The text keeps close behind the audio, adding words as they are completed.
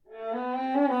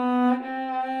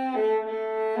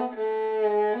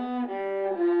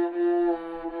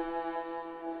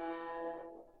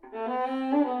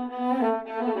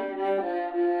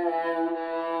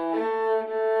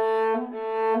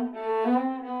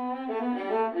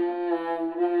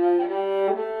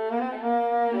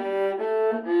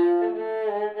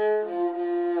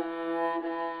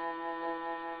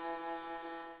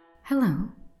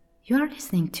You are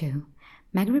listening to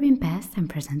Maghreb Past and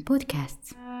Present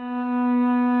podcasts.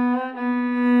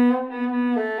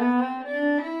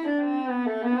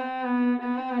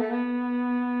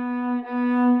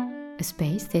 A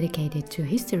space dedicated to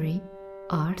history,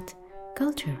 art,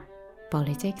 culture,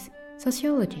 politics,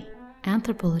 sociology,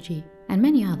 anthropology, and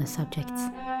many other subjects.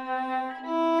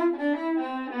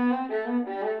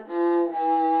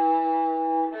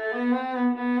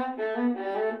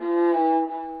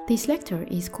 This lecture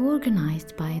is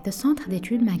co-organized by the Centre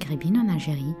d'études maghrébines en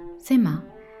Algérie, CEMA,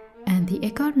 and the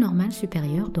École normale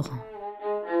supérieure d'Oran.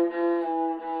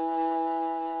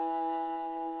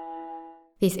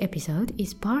 This episode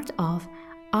is part of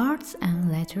Arts and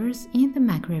Letters in the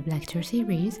Maghreb lecture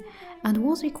series and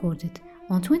was recorded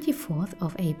on 24th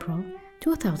of April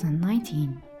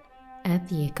 2019 at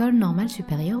the École normale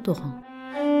supérieure d'Oran.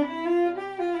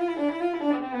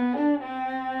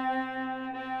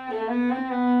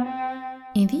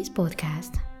 In this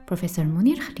podcast, Professor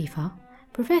Mounir Khalifa,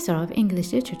 Professor of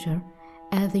English Literature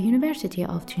at the University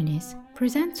of Tunis,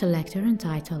 presents a lecture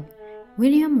entitled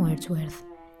William Wordsworth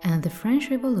and the French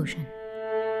Revolution.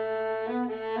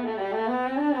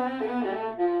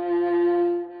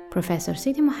 Professor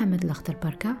Sidi Mohamed Lakhtar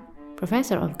Barka,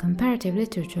 Professor of Comparative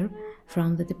Literature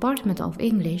from the Department of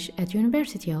English at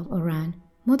University of Oran,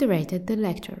 moderated the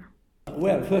lecture.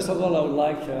 Well, first of all, I would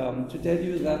like to tell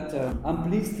you that I'm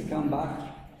pleased to come back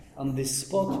on this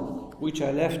spot, which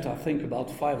I left, I think, about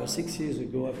 5 or 6 years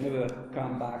ago. I've never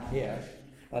come back here.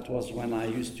 That was when I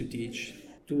used to teach,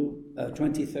 to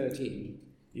 2013,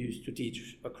 used to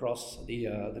teach across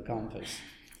the campus.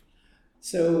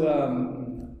 So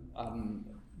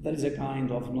there is a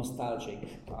kind of nostalgic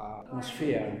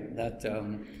atmosphere that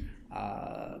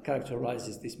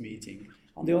characterizes this meeting.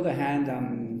 On the other hand,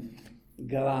 I'm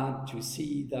glad to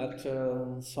see that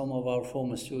some of our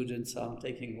former students are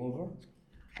taking over,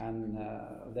 and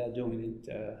they're doing it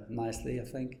nicely, I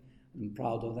think. I'm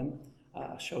proud of them.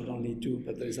 I showed only 2,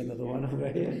 but there's another one over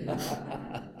here.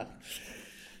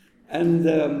 And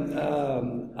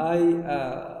I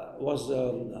was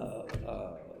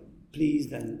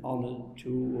pleased and honored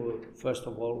to, first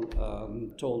of all,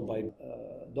 told by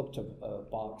Dr.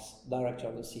 Parks, director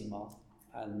of the CEMA,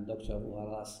 and Dr.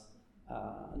 Wallace,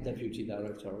 Deputy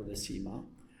Director of the CEMA,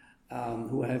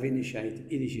 who have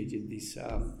initiated this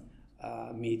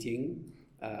meeting,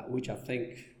 which I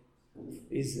think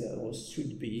is or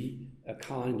should be a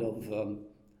kind of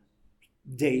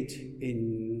date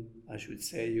in, I should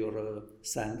say, your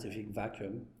scientific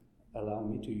vacuum. Allow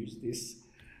me to use this.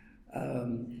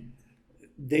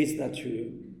 Dates that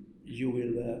you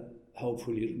will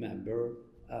hopefully remember,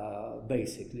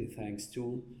 basically thanks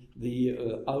to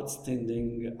the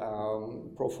outstanding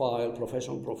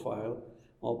professional profile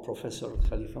of Professor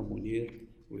Khalifa Mounir,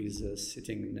 who is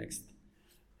sitting next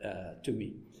to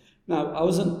me. Now, I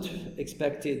wasn't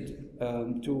expected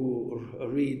to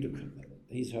read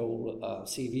his whole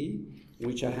CV,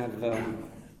 which I have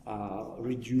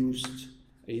reduced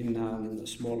in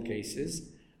small cases.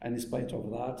 And in spite of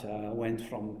that, I went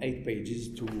from 8 pages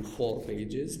to 4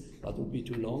 pages. That would be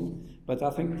too long. But I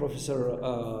think Professor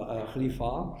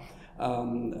Khalifa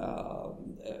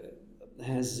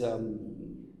has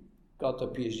got a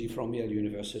PhD from Yale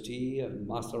University, a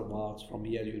Master of Arts from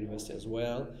Yale University as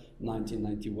well,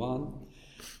 1991.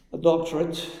 A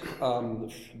doctorate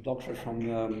from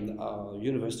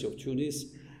University of Tunis,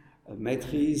 a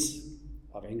maîtrise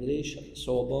of English at the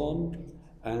Sorbonne,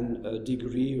 and a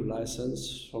degree or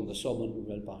license from the Sorbonne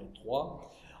Nouvelle Paris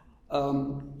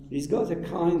 3. He's got a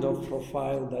kind of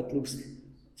profile that looks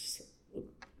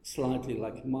slightly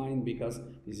like mine, because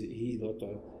he got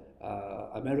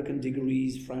American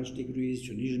degrees, French degrees,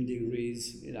 Tunisian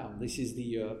degrees. You know, this is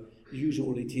the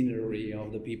usual itinerary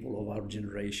of the people of our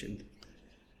generation.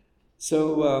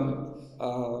 So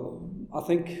I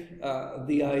think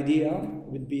the idea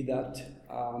would be that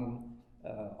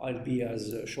I'll be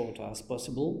as short as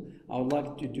possible. I would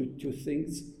like to do 2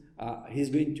 things. He's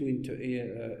going to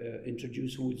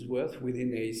introduce Wordsworth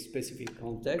within a specific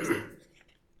context,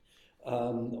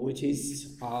 which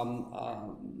is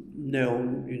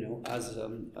known, as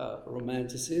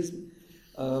Romanticism.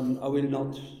 I will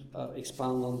not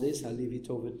expound on this. I'll leave it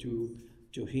over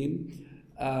to him.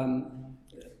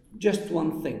 Just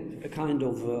one thing, a kind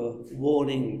of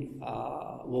warning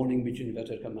between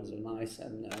inverted commas and nice,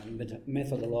 and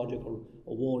methodological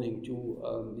warning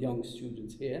to young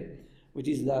students here, which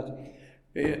is that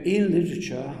in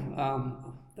literature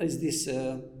there's this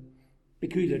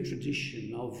peculiar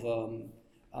tradition of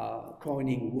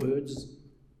coining words.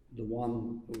 The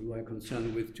one we are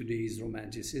concerned with today is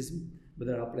Romanticism, but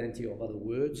there are plenty of other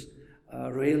words.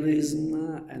 realism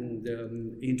and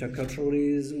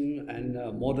interculturalism and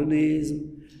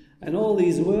modernism, and all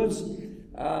these words,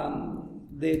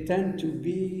 they tend to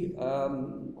be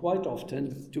quite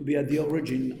often to be at the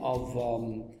origin of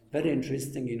very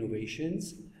interesting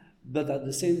innovations, but at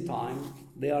the same time,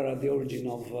 they are at the origin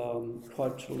of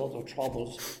quite a lot of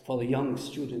troubles for the young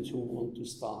students who want to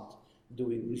start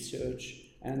doing research,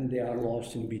 and they are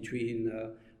lost in between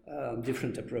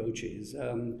different approaches.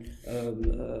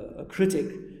 A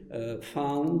critic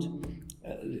found,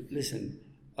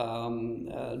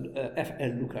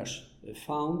 F.L. Lucas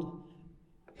found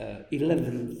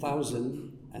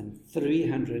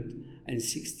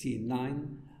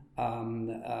 11,369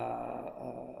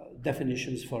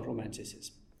 definitions for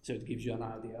Romanticism. So it gives you an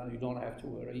idea. You don't have to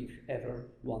worry if ever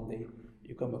one day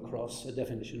you come across a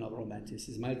definition of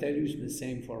Romanticism. I tell you it's the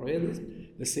same for realism,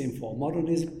 the same for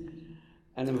modernism,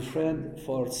 and I'm afraid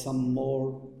for some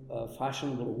more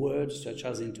fashionable words such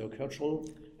as intercultural,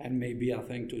 and maybe I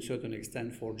think to a certain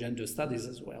extent for gender studies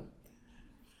as well.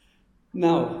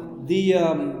 Now,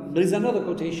 there is another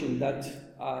quotation that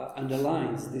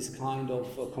underlines this kind of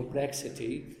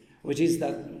complexity, which is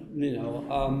that,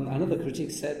 another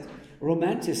critic said,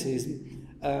 Romanticism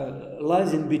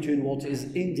lies in between what is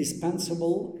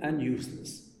indispensable and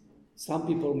useless. Some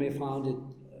people may find it,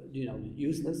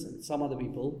 useless, and some other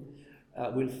people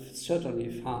will certainly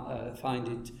find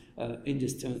it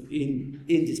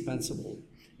indispensable.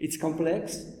 It's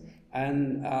complex,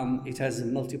 and it has a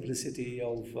multiplicity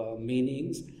of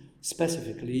meanings,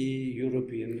 specifically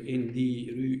European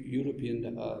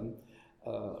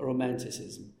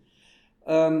Romanticism.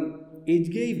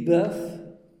 It gave birth,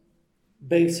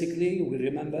 basically, we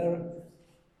remember,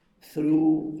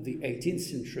 through the 18th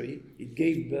century, it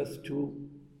gave birth to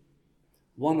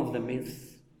one of the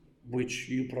myths which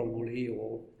you probably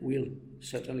or will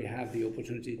certainly have the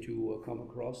opportunity to come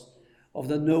across, of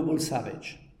the noble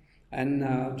savage. And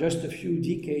just a few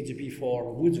decades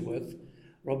before Wordsworth,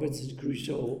 Robinson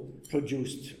Crusoe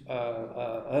produced,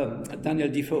 Daniel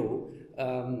Defoe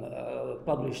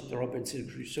published Robinson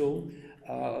Crusoe,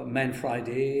 Man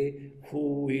Friday,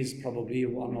 who is probably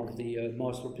one of the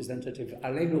most representative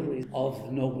allegories of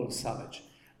the noble savage.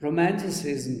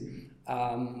 Romanticism,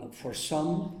 for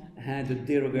some, had a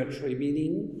derogatory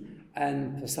meaning,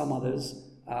 and for some others,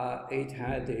 it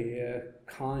had a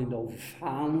kind of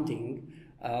founding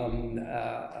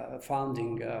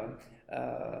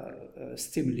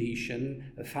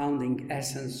stimulation, a founding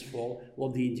essence for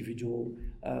what the individual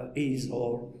is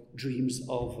or dreams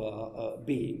of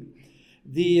being.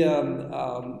 The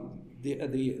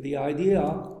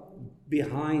idea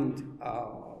behind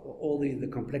all the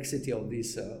complexity of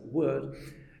this word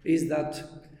is that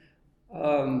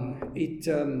it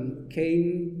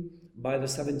came by the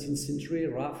 17th century,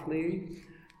 roughly,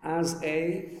 as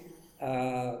a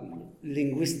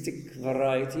linguistic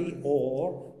variety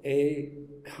or a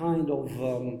kind of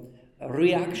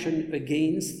reaction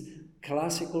against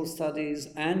classical studies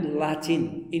and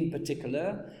Latin in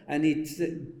particular, and it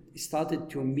started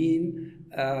to mean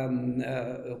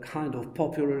a kind of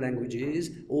popular languages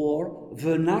or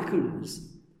vernaculars,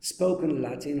 spoken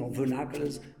Latin or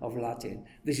vernaculars of Latin.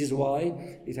 This is why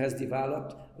it has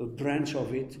developed a branch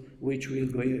of it which will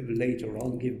go later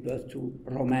on give birth to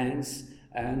romance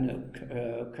and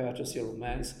courtesy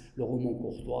romance, le roman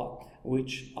courtois,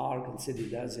 which are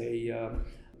considered as a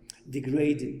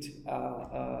degraded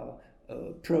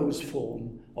prose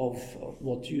form of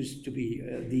what used to be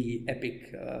the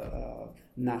epic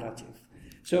narrative.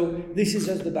 So this is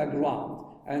just the background.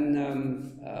 And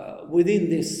within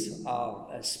this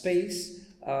space,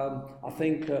 I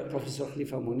think Professor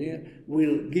Khalifa Mounir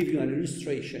will give you an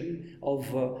illustration of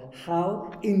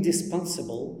how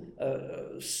indispensable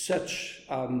such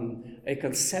a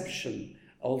conception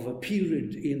of a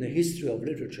period in the history of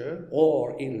literature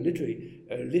or in literary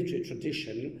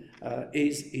tradition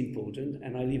is important.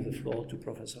 And I leave the floor to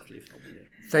Professor Khalifa Mounir.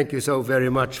 Thank you so very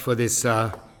much for this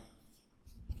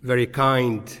very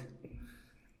kind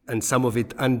and some of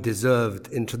it undeserved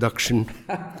introduction.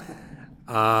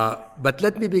 But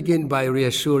let me begin by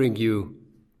reassuring you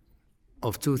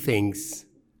of two things.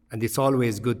 And it's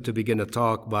always good to begin a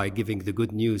talk by giving the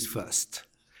good news first.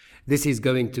 This is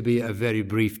going to be a very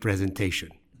brief presentation,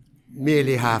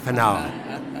 merely half an hour.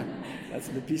 That's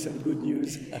the piece of good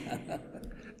news.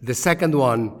 The second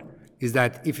one is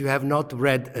that if you have not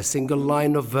read a single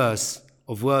line of verse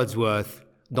of Wordsworth,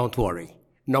 don't worry.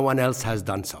 No one else has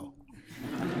done so.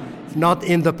 Not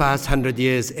in the past 100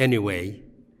 years anyway,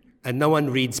 and no one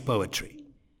reads poetry.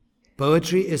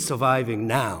 Poetry is surviving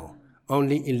now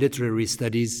only in literary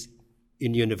studies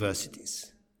in universities.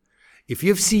 If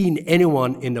you've seen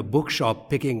anyone in a bookshop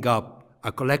picking up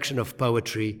a collection of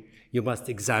poetry, you must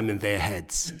examine their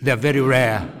heads. They're very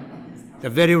rare. They're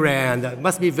very rare, and they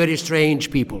must be very strange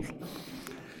people.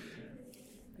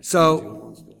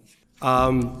 So,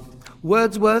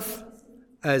 Wordsworth,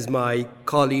 as my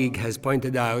colleague has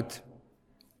pointed out,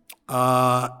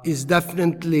 is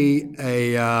definitely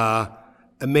a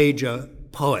major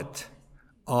poet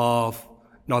of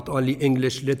not only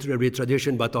English literary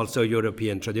tradition, but also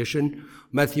European tradition.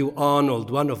 Matthew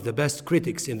Arnold, one of the best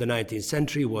critics in the 19th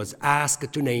century, was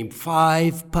asked to name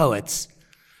 5 poets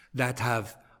that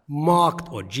have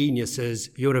marked, or geniuses,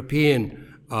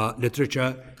 European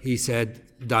literature. He said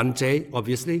Dante,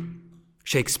 obviously,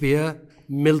 Shakespeare,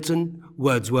 Milton,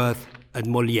 Wordsworth, and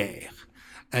Molière.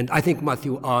 And I think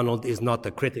Matthew Arnold is not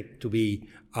a critic to be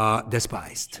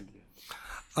despised.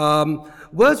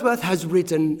 Wordsworth has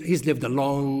written, he's lived a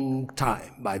long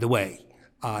time, by the way.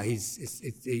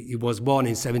 He was born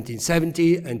in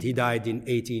 1770 and he died in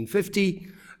 1850.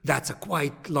 That's a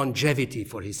quite longevity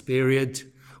for his period,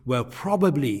 where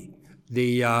probably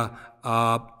the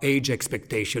age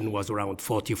expectation was around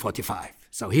 40, 45.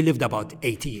 So he lived about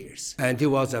 80 years. And he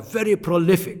was a very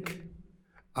prolific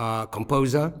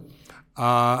composer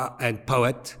and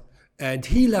poet, and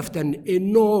he left an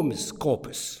enormous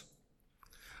corpus.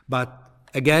 But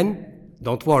again,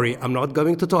 don't worry, I'm not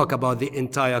going to talk about the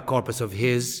entire corpus of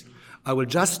his. I will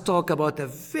just talk about a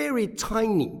very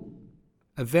tiny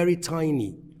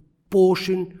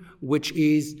portion, which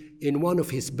is in one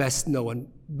of his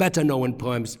better known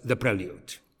poems, The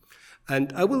Prelude.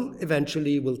 And I will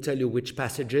eventually tell you which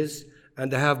passages,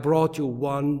 and I have brought you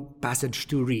one passage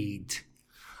to read.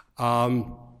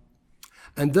 And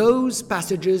those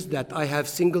passages that I have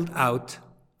singled out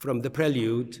from The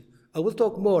Prelude, I will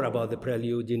talk more about The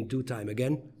Prelude in due time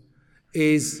again,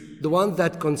 is the one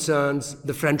that concerns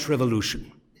the French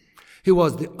Revolution. He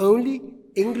was the only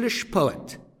English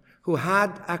poet who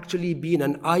had actually been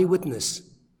an eyewitness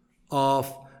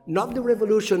of not the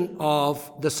revolution of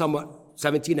the summer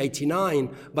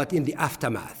 1789, but in the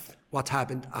aftermath, what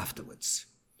happened afterwards.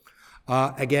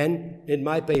 Again, in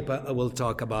my paper, I will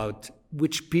talk about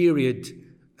which period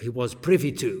he was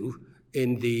privy to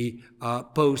in the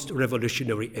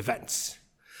post-revolutionary events.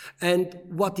 And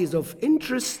what is of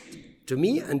interest to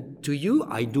me and to you,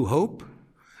 I do hope,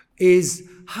 is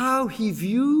how he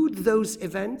viewed those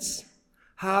events,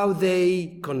 how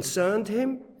they concerned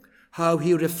him, how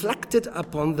he reflected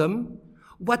upon them,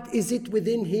 what is it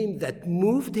within him that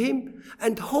moved him,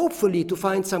 and hopefully to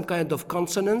find some kind of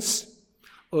consonance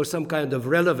or some kind of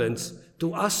relevance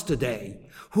to us today,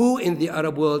 who in the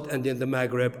Arab world and in the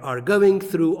Maghreb are going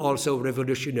through also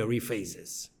revolutionary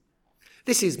phases.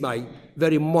 This is my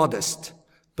very modest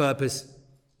purpose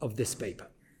of this paper.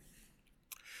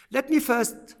 Let me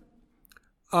first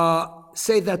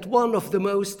say that one of the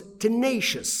most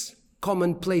tenacious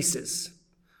commonplaces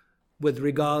with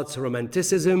regards to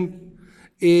Romanticism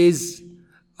is,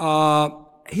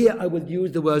 here I will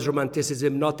use the word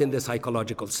Romanticism not in the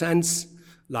psychological sense,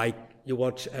 like you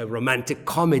watch a romantic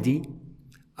comedy,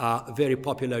 very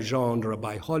popular genre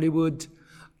by Hollywood,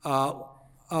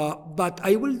 but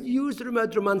I will use the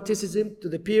word Romanticism to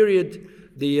the period,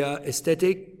 the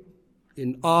aesthetic,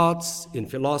 in arts, in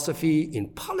philosophy, in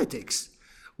politics,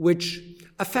 which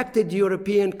affected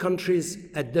European countries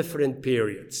at different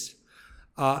periods.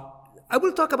 I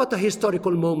will talk about a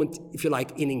historical moment, if you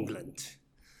like, in England.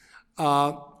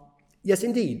 Yes,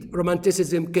 indeed,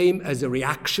 Romanticism came as a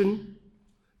reaction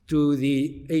to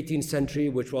the 18th century,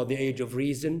 which was the age of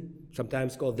reason,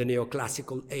 sometimes called the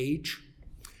neoclassical age,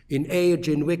 an age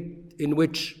in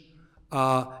which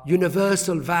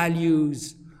universal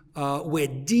values were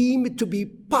deemed to be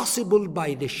possible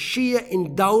by the sheer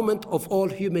endowment of all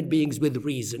human beings with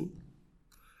reason,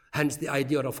 hence the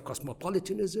idea of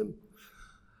cosmopolitanism.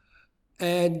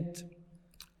 And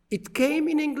it came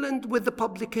in England with the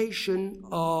publication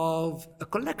of a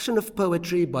collection of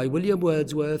poetry by William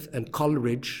Wordsworth and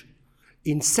Coleridge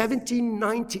in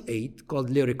 1798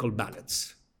 called Lyrical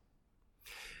Ballads.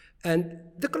 And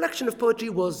the collection of poetry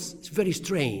was very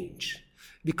strange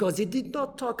because it did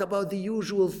not talk about the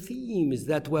usual themes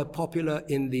that were popular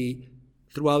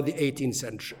throughout the 18th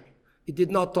century. It did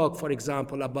not talk, for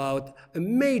example, about a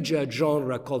major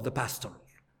genre called the pastoral.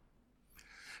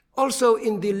 Also,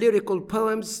 in the lyrical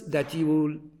poems that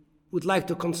you would like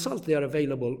to consult, they are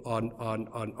available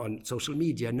on social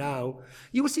media now,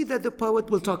 you will see that the poet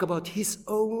will talk about his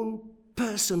own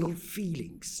personal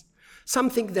feelings,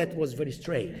 something that was very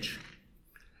strange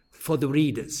for the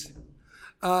readers.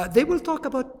 They will talk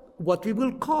about what we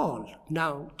will call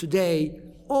now, today,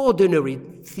 ordinary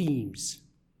themes,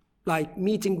 like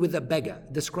meeting with a beggar,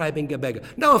 describing a beggar.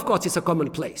 Now, of course, it's a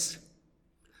commonplace.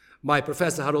 My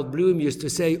professor Harold Bloom used to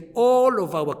say, all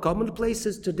of our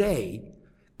commonplaces today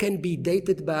can be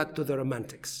dated back to the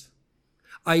Romantics.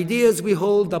 Ideas we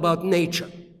hold about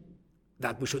nature,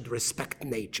 that we should respect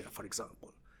nature, for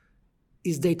example,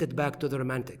 is dated back to the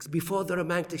Romantics. Before the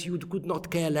Romantics, you could not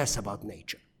care less about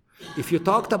nature. If you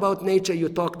talked about nature, you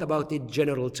talked about it in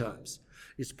general terms.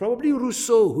 It's probably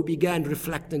Rousseau who began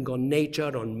reflecting on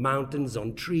nature, on mountains,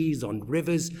 on trees, on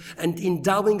rivers, and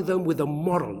endowing them with a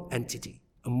moral entity,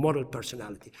 a moral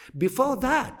personality. Before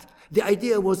that, the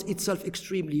idea was itself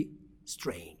extremely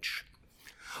strange.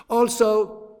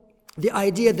 Also, the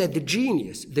idea that the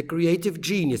genius, the creative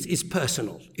genius, is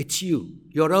personal. It's you,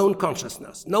 your own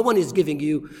consciousness. No one is giving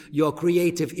you your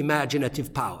creative,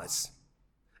 imaginative powers.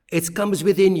 It comes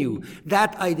within you.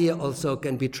 That idea also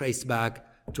can be traced back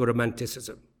to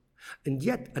Romanticism. And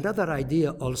yet another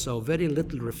idea also very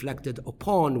little reflected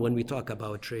upon when we talk about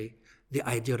poetry, the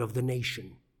idea of the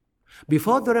nation.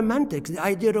 Before the Romantics, the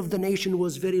idea of the nation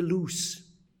was very loose.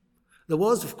 There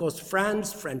was, of course,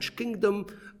 France, French kingdom,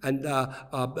 and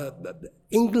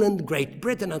England, Great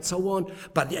Britain, and so on.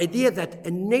 But the idea that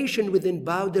a nation within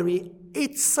boundary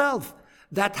itself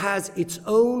that has its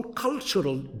own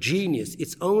cultural genius,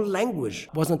 its own language,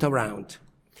 wasn't around.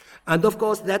 And of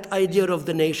course, that idea of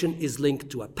the nation is linked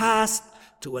to a past,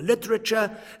 to a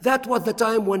literature. That was the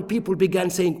time when people began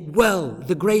saying, well,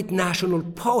 the great national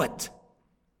poet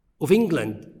of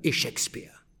England is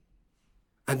Shakespeare.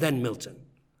 And then Milton.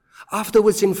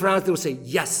 Afterwards in France, they would say,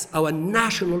 yes, our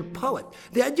national poet.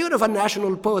 The idea of a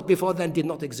national poet before then did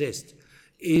not exist,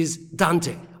 is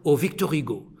Dante or Victor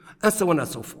Hugo, and so on and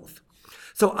so forth.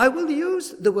 So I will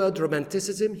use the word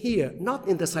romanticism here, not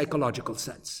in the psychological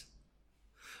sense.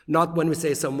 Not when we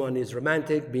say someone is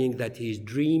romantic, being that he is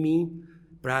dreamy,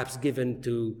 perhaps given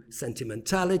to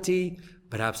sentimentality,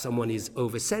 perhaps someone is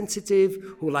oversensitive,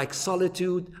 who likes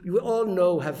solitude. You all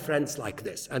know, have friends like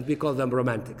this, and we call them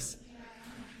romantics.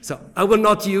 So I will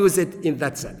not use it in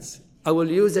that sense. I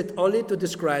will use it only to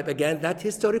describe, again, that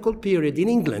historical period in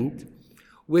England,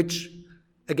 which,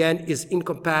 again, is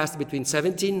encompassed between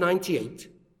 1798,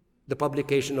 the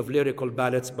publication of lyrical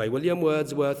ballads by William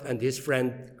Wordsworth and his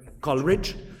friend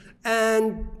Coleridge,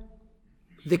 and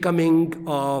the coming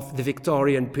of the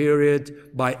Victorian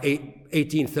period by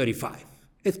 1835.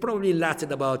 It's probably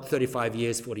lasted about 35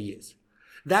 years, 40 years.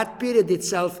 That period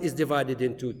itself is divided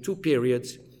into two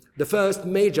periods. The first,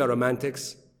 major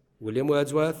romantics, William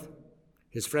Wordsworth,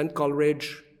 his friend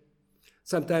Coleridge.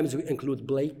 Sometimes we include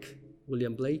Blake,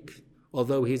 William Blake,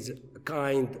 although he's a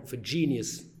kind of a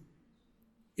genius,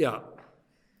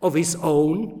 of his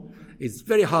own. It's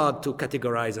very hard to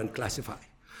categorize and classify.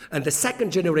 And the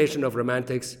second generation of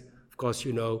romantics, of course,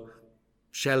 you know,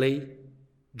 Shelley,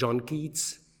 John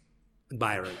Keats, and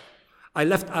Byron. I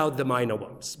left out the minor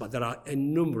ones, but there are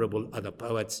innumerable other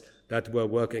poets that were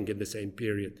working in the same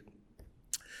period.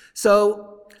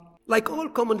 So, like all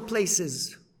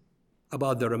commonplaces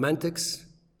about the Romantics,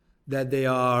 that they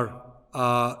are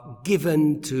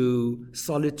given to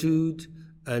solitude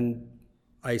and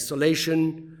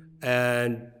isolation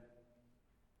and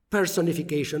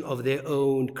personification of their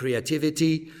own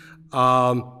creativity.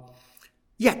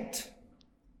 Yet,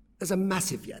 there's a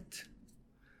massive yet,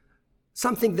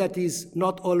 something that is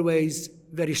not always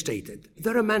very stated.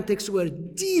 The Romantics were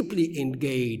deeply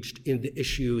engaged in the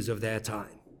issues of their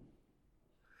time.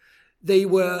 They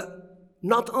were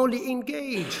not only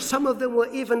engaged, some of them were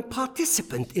even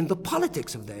participant in the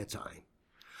politics of their time.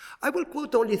 I will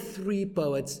quote only three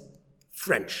poets,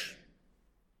 French.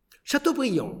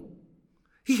 Chateaubriand,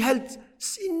 he held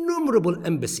innumerable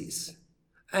embassies,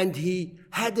 and he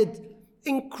headed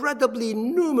incredibly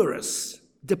numerous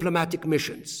diplomatic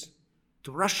missions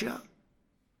to Russia,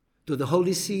 to the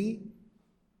Holy See,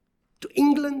 to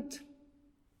England,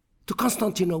 to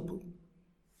Constantinople.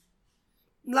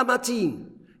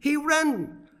 Lamartine, he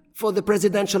ran for the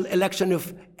presidential election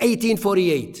of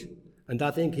 1848, and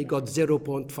I think he got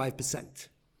 0.5%.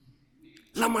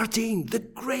 Lamartine, the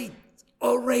great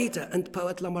orator and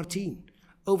poet Lamartine,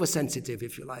 oversensitive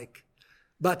if you like,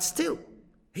 but still,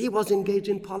 he was engaged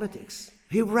in politics.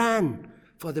 He ran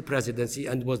for the presidency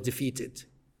and was defeated.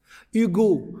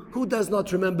 Hugo, who does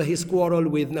not remember his quarrel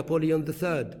with Napoleon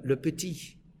III, Le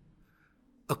Petit?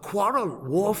 A quarrel,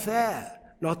 warfare,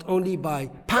 not only by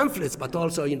pamphlets, but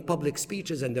also in public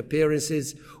speeches and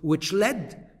appearances, which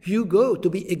led Hugo to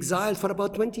be exiled for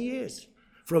about 20 years.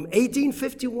 From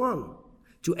 1851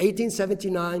 to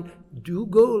 1879,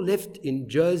 Hugo lived in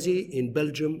Jersey, in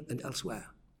Belgium, and elsewhere.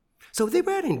 So they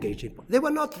were engaged in. They were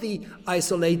not the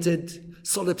isolated,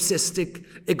 solipsistic,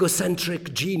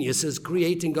 egocentric geniuses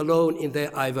creating alone in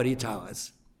their ivory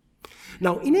towers.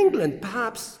 Now, in England,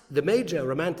 perhaps the major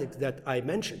romantics that I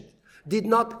mentioned did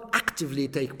not actively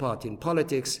take part in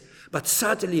politics, but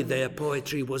certainly their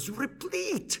poetry was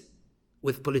replete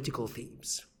with political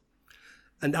themes.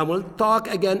 And I will talk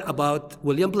again about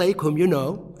William Blake, whom you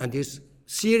know, and his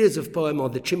series of poems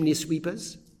on the chimney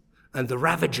sweepers and the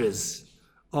ravages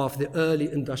of the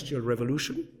early Industrial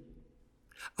Revolution.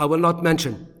 I will not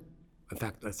mention, in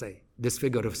fact, let's say, this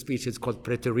figure of speech is called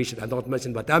preterition. I don't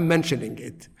mention, but I'm mentioning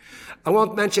it. I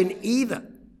won't mention either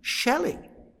Shelley,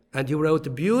 and he wrote a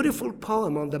beautiful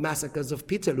poem on the massacres of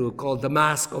Peterloo called The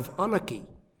Mask of Anarchy.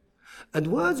 And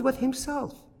Wordsworth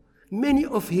himself, many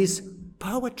of his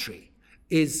poetry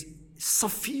is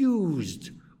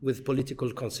suffused with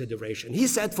political consideration. He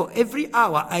said, for every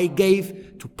hour I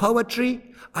gave to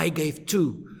poetry, I gave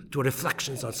two to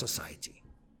reflections on society.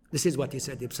 This is what he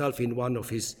said himself in one of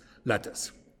his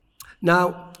letters.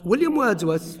 Now, William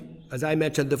Wordsworth, as I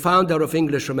mentioned, the founder of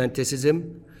English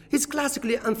Romanticism, is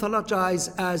classically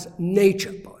anthologized as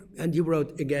nature poem. And he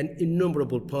wrote, again,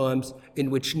 innumerable poems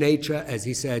in which nature, as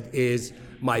he said, is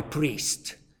my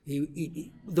priest,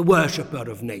 the worshipper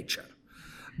of nature.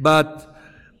 But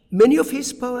many of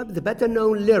his poems, the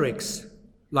better-known lyrics,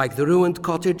 like The Ruined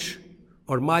Cottage,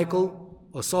 or Michael,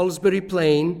 or Salisbury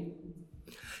Plain,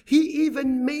 he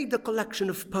even made a collection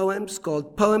of poems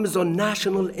called Poems on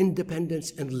National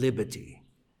Independence and Liberty,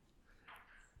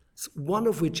 one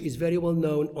of which is very well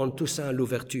known on Toussaint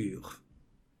Louverture.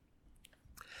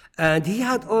 And he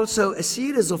had also a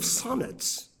series of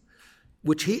sonnets,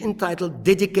 which he entitled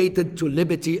Dedicated to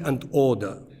Liberty and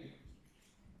Order.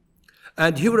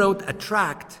 And he wrote a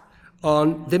tract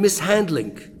on the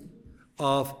mishandling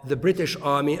of the British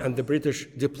Army and the British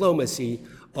diplomacy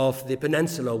of the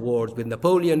Peninsular Wars with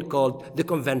Napoleon, called the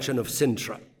Convention of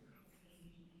Sintra.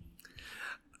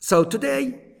 So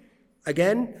today,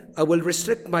 again, I will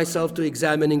restrict myself to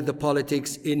examining the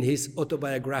politics in his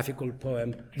autobiographical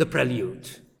poem, The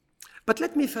Prelude. But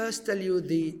let me first tell you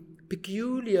the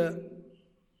peculiar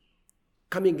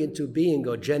coming into being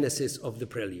or genesis of The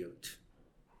Prelude.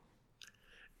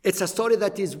 It's a story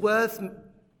that is worth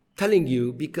telling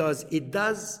you because it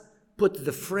does put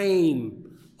the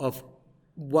frame of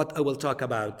what I will talk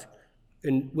about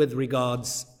with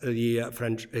regards to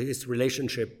his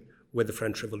relationship with the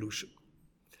French Revolution.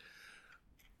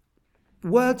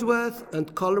 Wordsworth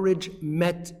and Coleridge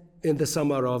met in the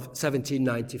summer of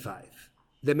 1795.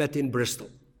 They met in Bristol.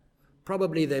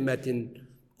 Probably they met in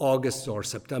August or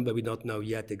September, we don't know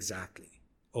yet exactly,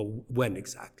 or when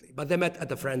exactly. But they met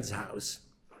at a friend's house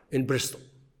in Bristol.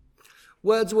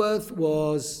 Wordsworth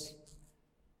was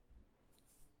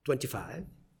 25,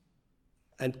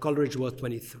 and Coleridge was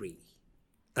 23.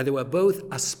 And they were both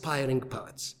aspiring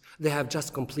poets. They have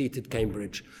just completed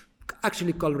Cambridge.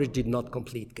 Actually, Coleridge did not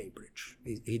complete Cambridge.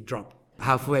 He dropped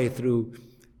halfway through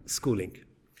schooling.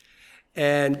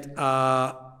 And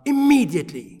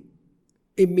immediately,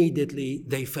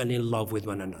 they fell in love with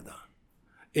one another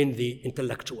in the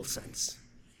intellectual sense.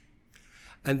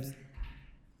 And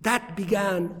that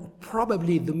began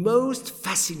probably the most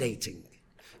fascinating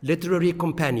literary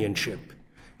companionship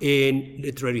in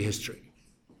literary history.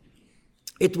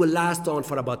 It will last on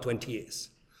for about 20 years.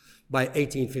 By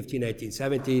 1815,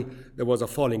 1870, there was a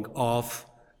falling off,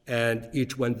 and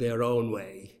each went their own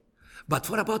way. But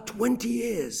for about 20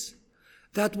 years,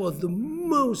 that was the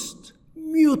most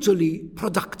mutually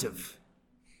productive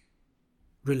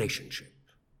relationship.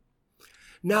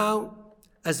 Now,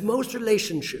 as most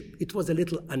relationship, it was a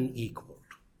little unequal.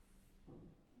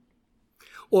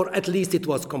 Or at least it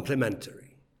was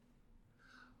complementary.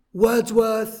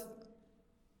 Wordsworth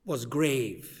was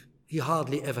grave. He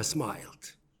hardly ever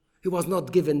smiled. He was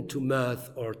not given to mirth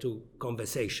or to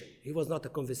conversation. He was not a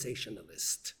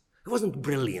conversationalist. He wasn't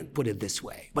brilliant, put it this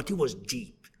way, but he was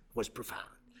deep, was profound.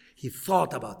 He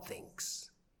thought about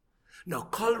things. Now,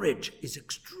 Coleridge is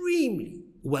extremely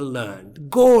well-learned,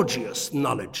 gorgeous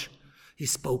knowledge. He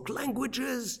spoke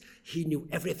languages, he knew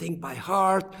everything by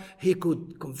heart, he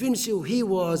could convince you he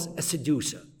was a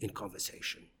seducer in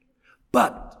conversation.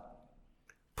 But,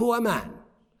 poor man,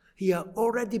 he was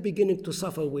already beginning to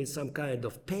suffer with some kind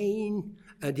of pain,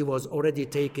 and he was already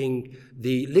taking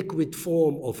the liquid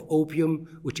form of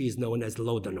opium, which is known as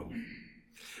laudanum.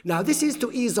 Now, this is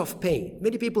to ease off pain.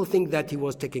 Many people think that he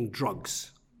was taking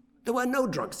drugs. There were no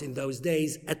drugs in those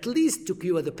days, at least to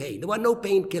cure the pain. There were no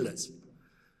painkillers.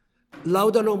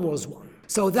 Laudanum was one.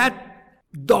 So that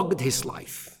dogged his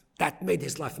life. That made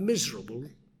his life miserable.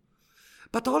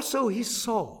 But also he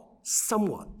saw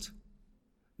somewhat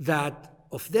that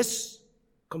of this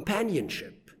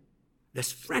companionship,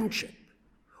 this friendship,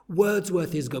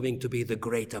 Wordsworth is going to be the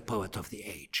greater poet of the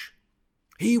age.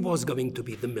 He was going to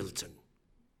be the Milton.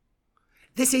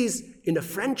 This is, in a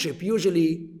friendship,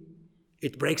 usually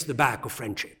it breaks the back of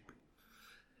friendship.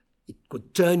 It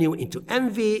could turn you into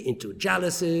envy, into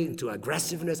jealousy, into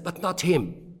aggressiveness, but not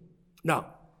him. No,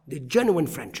 the genuine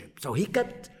friendship. So he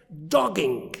kept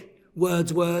dogging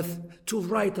Wordsworth to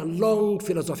write a long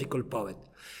philosophical poem.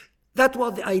 That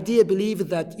was the idea, believed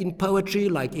that in poetry,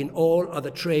 like in all other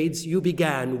trades, you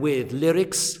began with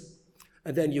lyrics,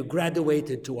 and then you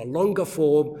graduated to a longer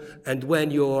form, and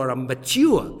when you're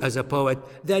mature as a poet,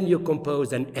 then you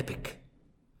compose an epic.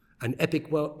 An epic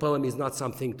poem is not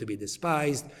something to be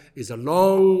despised. It's a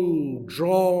long,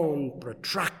 drawn,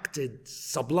 protracted,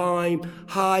 sublime,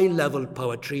 high-level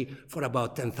poetry for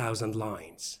about 10,000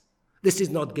 lines. This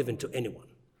is not given to anyone.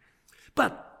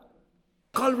 But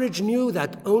Coleridge knew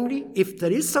that only if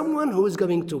there is someone who is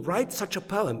going to write such a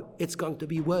poem, it's going to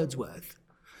be Wordsworth.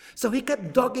 So he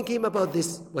kept dogging him about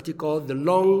this, what he called the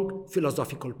long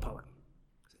philosophical poem.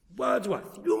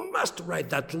 Wordsworth, you must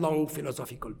write that long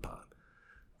philosophical poem,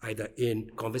 either in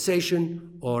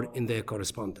conversation or in their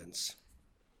correspondence.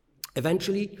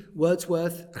 Eventually,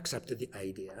 Wordsworth accepted the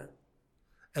idea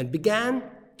and began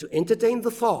to entertain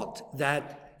the thought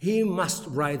that he must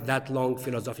write that long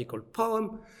philosophical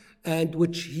poem, and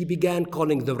which he began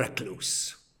calling The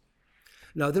Recluse.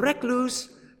 Now, The Recluse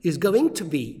is going to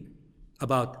be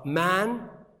about man,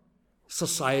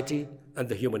 society, and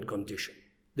the human condition.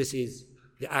 This is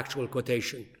the actual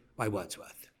quotation by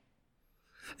Wordsworth.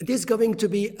 It is going to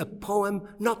be a poem,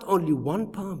 not only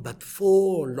one poem, but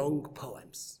 4 long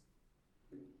poems.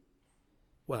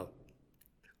 Well,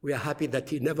 we are happy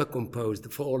that he never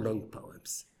composed 4 long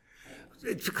poems.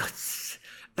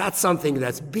 That's something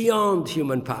that's beyond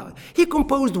human power. He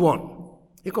composed one.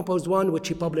 He composed one which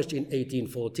he published in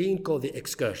 1814 called The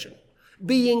Excursion,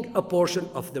 being a portion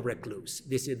of The Recluse.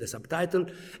 This is the subtitle,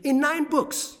 in 9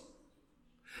 books.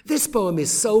 This poem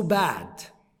is so bad,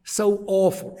 so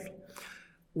awful.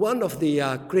 One of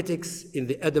the critics in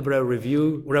the Edinburgh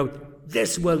Review wrote,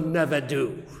 "This will never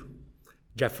do."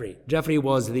 Jeffrey. Jeffrey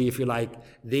was the, if you like,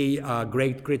 the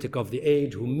great critic of the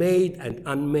age who made and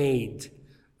unmade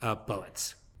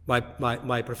poets.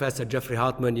 My professor, Jeffrey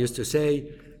Hartman, used to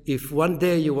say, if one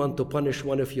day you want to punish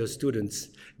one of your students,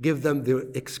 give them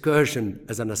the Excursion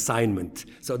as an assignment.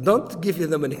 So don't give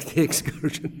them an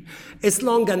excursion. It's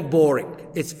long and boring.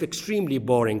 It's an extremely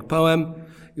boring poem.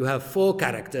 You have 4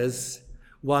 characters.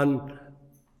 One,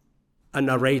 a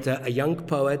narrator, a young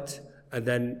poet, and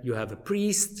then you have a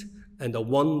priest, and a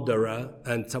wanderer,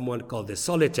 and someone called the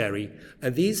solitary.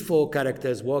 And these 4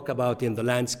 characters walk about in the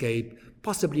landscape,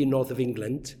 possibly north of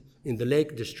England, in the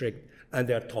Lake District, and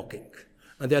they're talking.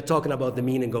 And they're talking about the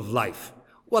meaning of life.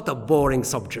 What a boring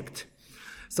subject.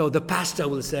 So the pastor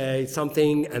will say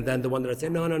something, and then the wanderer will say,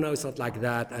 no, it's not like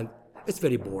that, and it's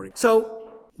very boring.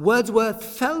 So Wordsworth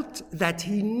felt that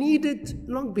he needed,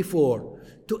 long before,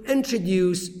 to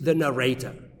introduce the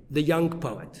narrator, the young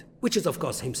poet, which is, of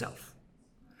course, himself.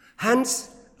 Hence,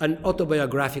 an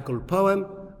autobiographical poem,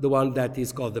 the one that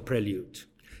is called The Prelude.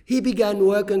 He began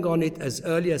working on it as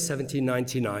early as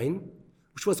 1799,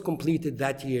 which was completed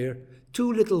that year,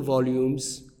 2 little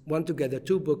volumes, one together,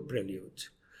 2-book prelude.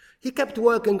 He kept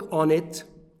working on it,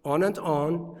 on,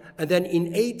 and then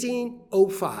in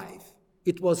 1805,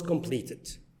 it was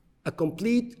completed. A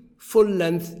complete,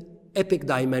 full-length, epic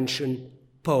dimension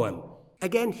poem.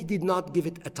 Again, he did not give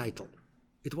it a title.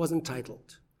 It wasn't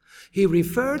titled. He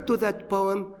referred to that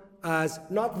poem as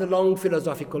not the long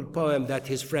philosophical poem that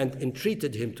his friend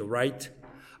entreated him to write,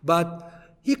 but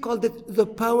he called it the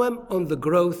poem on the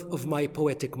growth of my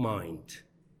poetic mind.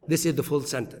 This is the full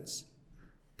sentence.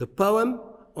 The poem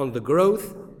on the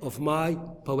growth of my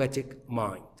poetic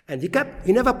mind. And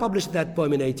he never published that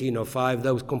poem in 1805,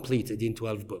 that was completed in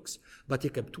 12 books. But he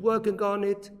kept working on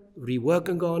it,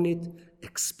 reworking on it,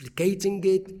 explicating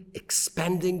it,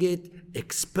 expanding it,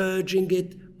 expurging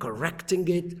it, correcting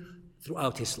it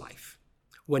throughout his life.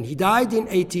 When he died in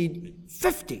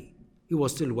 1850, he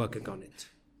was still working on it.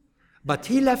 But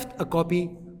he left a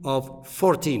copy of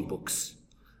 14 books.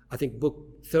 I think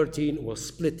book 13 was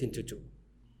split into 2.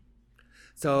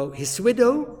 So his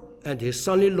widow and his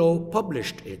son-in-law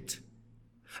published it.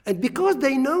 And because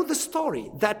they know the story,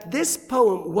 that this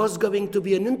poem was going to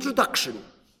be an introduction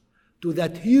to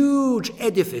that huge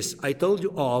edifice I told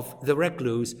you of, The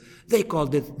Recluse, they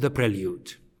called it The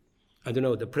Prelude. I don't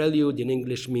know, the prelude in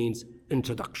English means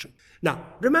introduction. Now,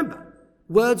 remember,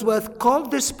 Wordsworth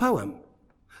called this poem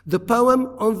the poem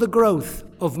on the growth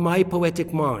of my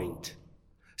poetic mind.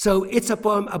 So it's a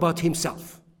poem about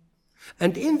himself.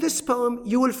 And in this poem,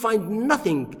 you will find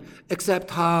nothing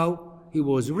except how he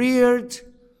was reared,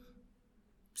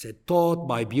 taught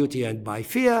by beauty and by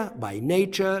fear, by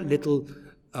nature, little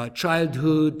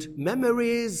childhood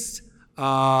memories,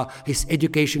 his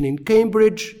education in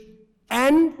Cambridge,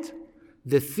 and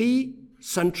the 3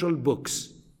 central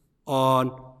books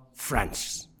on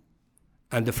France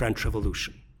and the French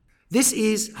Revolution. This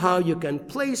is how you can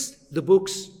place the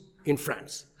books in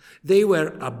France. They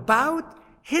were about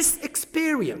his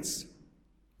experience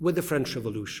with the French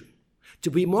Revolution.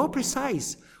 To be more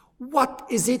precise, what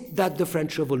is it that the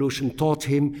French Revolution taught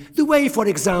him, the way, for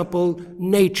example,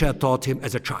 nature taught him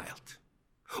as a child,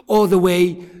 or the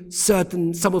way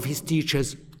some of his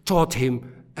teachers taught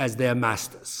him as their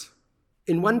masters.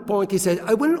 In one point he said,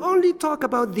 I will only talk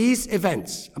about these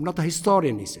events. I'm not a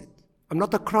historian, he said. I'm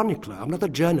not a chronicler. I'm not a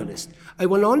journalist. I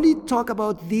will only talk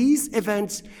about these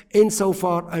events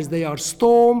insofar as they are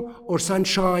storm or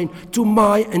sunshine to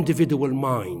my individual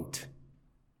mind.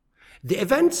 The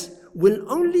events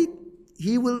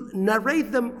he will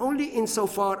narrate them only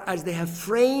insofar as they have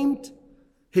framed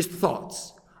his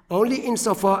thoughts, only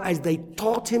insofar as they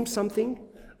taught him something,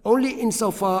 only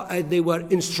insofar as they were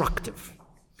instructive.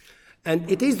 And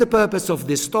it is the purpose of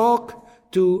this talk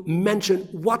to mention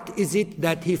what is it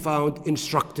that he found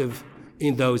instructive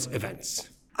in those events.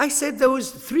 I said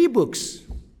those 3 books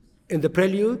in the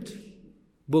prelude,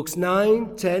 books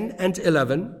 9, 10, and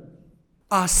 11,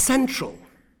 are central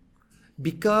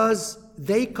because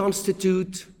they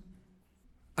constitute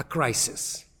a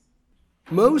crisis.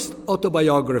 Most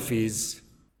autobiographies,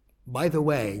 by the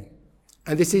way,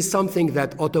 and this is something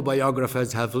that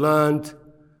autobiographers have learned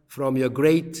from your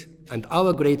great and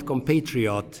our great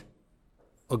compatriot,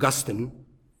 Augustine,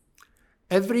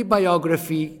 every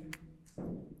biography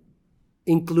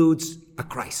includes a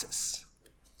crisis.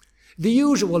 The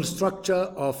usual structure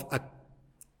of a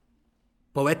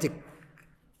poetic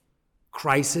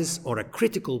crisis or a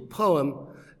critical poem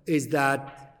is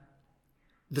that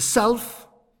the self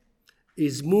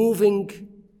is moving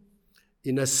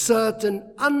in a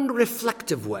certain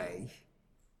unreflective way,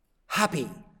 happy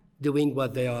doing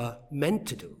what they are meant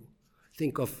to do.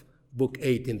 Think of Book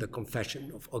 8 in the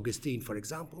Confession of Augustine, for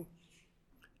example.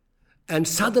 And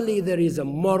suddenly there is a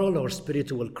moral or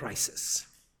spiritual crisis.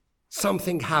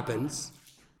 Something happens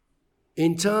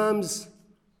in terms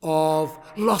of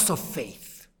loss of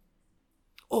faith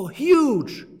or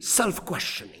huge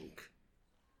self-questioning.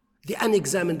 The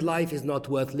unexamined life is not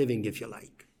worth living, if you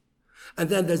like. And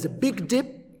then there's a big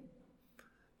dip,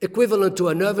 equivalent to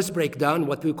a nervous breakdown,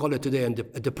 what we call it today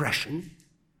a depression.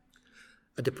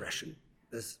 A depression.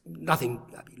 There's nothing,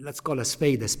 let's call a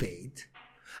spade a spade.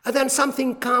 And then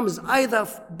something comes either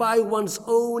by one's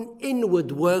own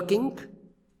inward working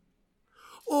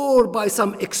or by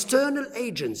some external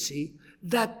agency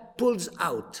that pulls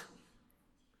out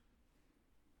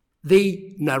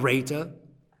the narrator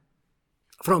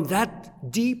from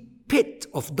that deep pit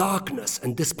of darkness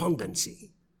and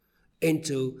despondency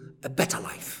into a better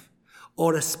life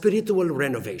or a spiritual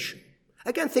renovation.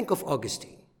 Again, think of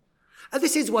Augustine. And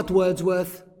this is what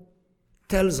Wordsworth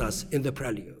tells us in the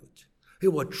prelude. He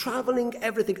was traveling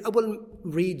everything. I will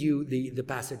read you the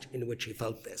passage in which he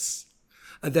felt this.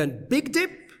 And then big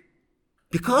dip,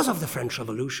 because of the French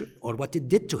Revolution, or what it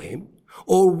did to him,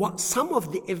 or what some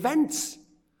of the events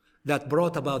that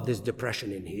brought about this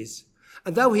depression in his.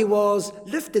 And though he was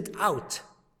lifted out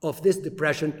of this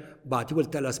depression, but he will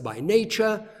tell us by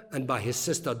nature and by his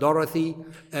sister Dorothy,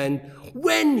 and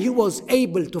when he was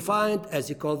able to find, as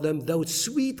he called them, those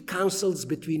sweet counsels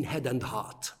between head and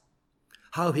heart,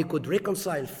 how he could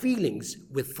reconcile feelings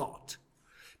with thought.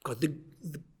 Because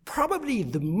probably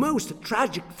the most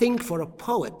tragic thing for a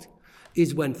poet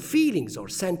is when feelings or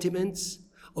sentiments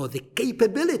or the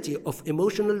capability of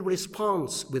emotional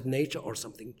response with nature or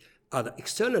something, other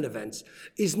external events,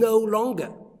 is no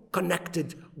longer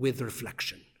connected with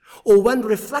reflection. Or when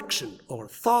reflection or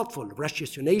thoughtful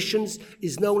ratiocinations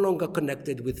is no longer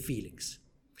connected with feelings.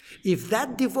 If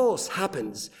that divorce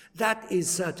happens, that is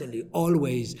certainly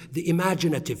always the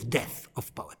imaginative death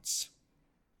of poets.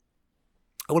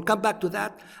 I will come back to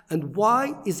that. And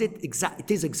why is it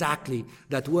is exactly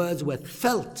that Wordsworth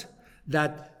felt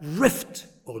that rift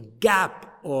or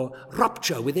gap or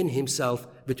rupture within himself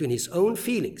between his own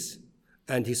feelings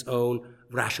and his own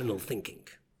rational thinking.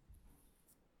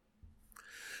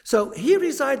 So he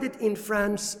resided in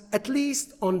France at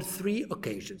least on 3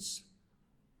 occasions,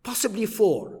 possibly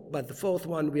 4, but the 4th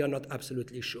one we are not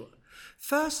absolutely sure.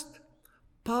 First,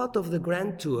 part of the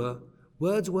Grand Tour,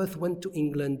 Wordsworth went to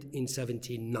England in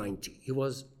 1790. He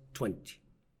was 20.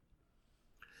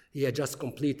 He had just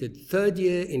completed 3rd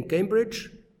year in Cambridge,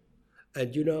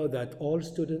 and you know that all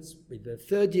students with the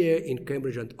 3rd year in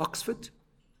Cambridge and Oxford,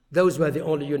 those were the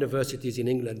only universities in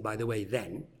England, by the way,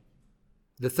 then.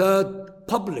 The 3rd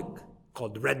public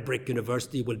called Red Brick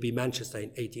University, will be Manchester in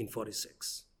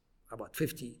 1846, about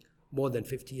more than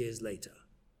 50 years later.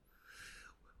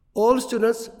 All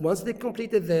students, once they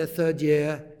completed their third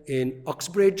year in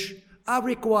Oxbridge, are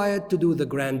required to do the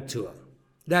Grand Tour.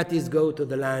 That is, go to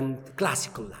the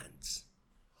classical lands.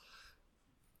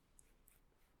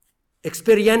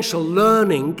 Experiential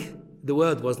learning, the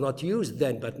word was not used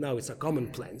then, but now it's a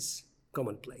commonplace,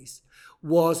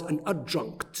 was an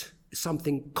adjunct,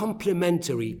 something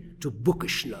complementary to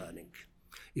bookish learning.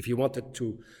 If you wanted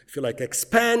to,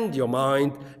 expand your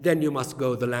mind, then you must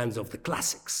go the lands of the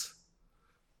classics,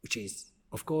 which is,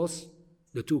 of course,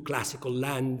 the two classical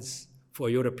lands for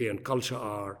European culture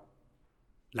are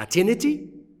Latinity,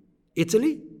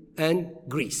 Italy, and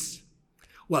Greece.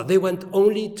 Well, they went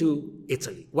only to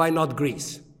Italy. Why not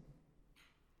Greece?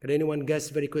 Can anyone guess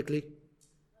very quickly?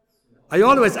 I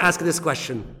always ask this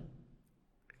question.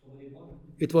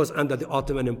 It was under the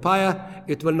Ottoman Empire.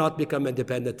 It will not become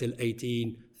independent till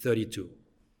 1832.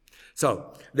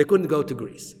 So they couldn't go to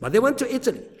Greece, but they went to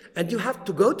Italy. And you have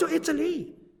to go to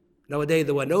Italy. Nowadays,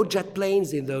 there were no jet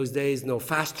planes. In those days, no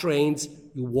fast trains.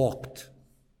 You walked.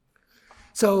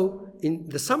 So in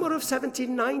the summer of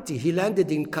 1790, he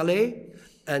landed in Calais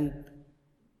and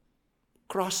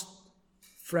crossed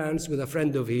France with a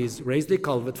friend of his, Raisley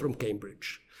Colvert from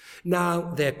Cambridge. Now,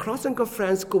 their crossing of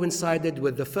France coincided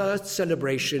with the first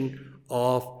celebration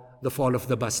of the fall of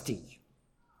the Bastille.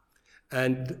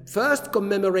 And the first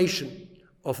commemoration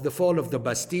of the fall of the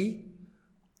Bastille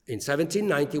in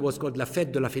 1790 was called La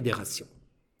Fête de la Fédération.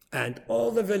 And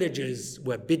all the villages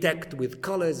were bedecked with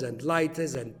colors and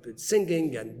lighters and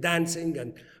singing and dancing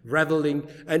and reveling.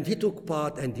 And he took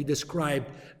part and he described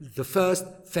the first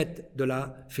Fête de la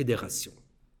Fédération.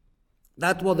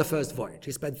 That was the first voyage.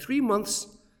 He spent 3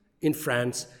 months in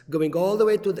France, going all the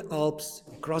way to the Alps,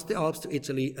 across the Alps to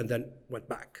Italy, and then went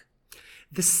back.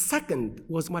 The second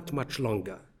was much, much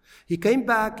longer. He came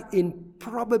back in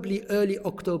probably early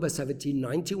October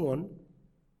 1791.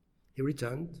 He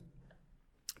returned,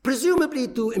 presumably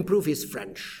to improve his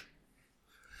French.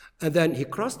 And then he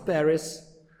crossed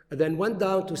Paris, and then went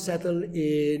down to settle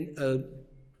in,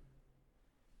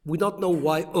 we don't know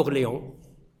why, Orléans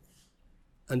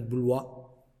and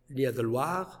Blois, near the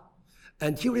Loire.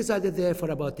 And he resided there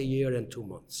for about a year and 2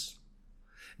 months.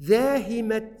 There he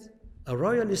met a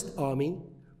royalist army,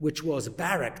 which was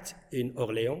barracked in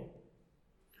Orléans,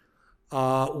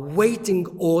 waiting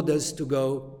orders to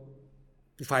go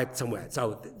to fight somewhere.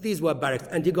 So these were barracks.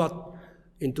 And he got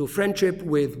into friendship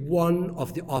with one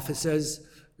of the officers,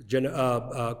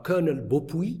 Colonel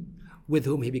Beaupuy, with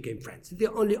whom he became friends.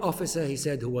 The only officer, he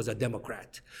said, who was a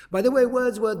Democrat. By the way,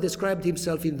 Wordsworth described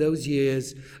himself in those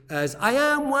years as, I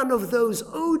am one of those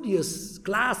odious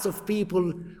class of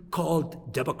people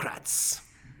called Democrats.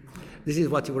 This is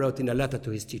what he wrote in a letter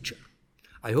to his teacher.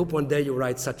 I hope one day you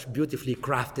write such beautifully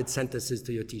crafted sentences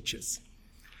to your teachers.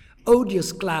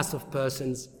 Odious class of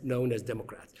persons known as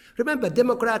Democrats. Remember,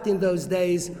 Democrat in those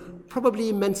days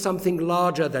probably meant something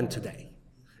larger than today.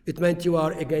 It meant you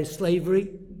are against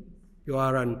slavery, you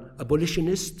are an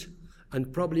abolitionist,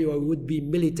 and probably you would be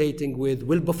militating with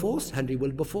Wilberforce, Henry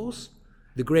Wilberforce,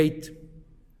 the great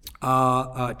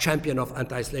champion of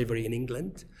anti-slavery in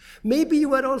England. Maybe you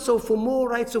were also for more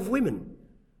rights of women,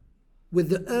 with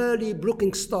the early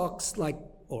Brookingstocks,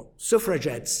 or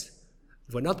suffragettes,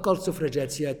 were not called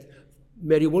suffragettes yet,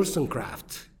 Mary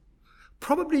Wollstonecraft.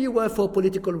 Probably you were for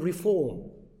political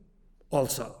reform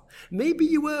also. Maybe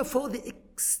you were for the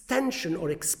extension or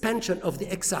expansion of the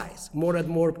excise. More and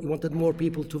more, you wanted more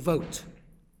people to vote.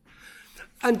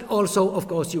 And also, of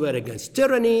course, you were against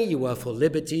tyranny, you were for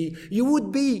liberty. You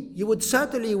would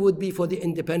certainly be for the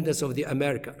independence of the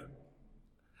America.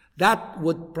 That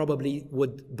would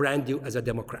brand you as a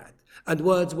Democrat. And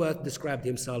Wordsworth described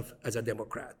himself as a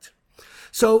Democrat.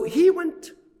 So he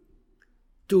went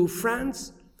to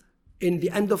France in the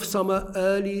end of summer,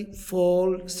 early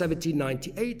fall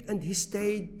 1798, and he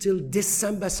stayed till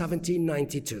December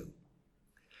 1792.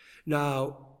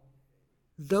 Now,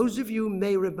 those of you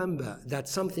may remember that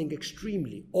something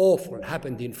extremely awful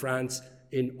happened in France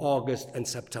in August and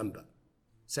September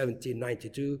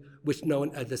 1792, which is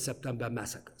known as the September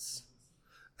Massacres,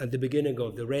 and the beginning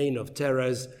of the reign of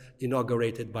terrors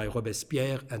inaugurated by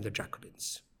Robespierre and the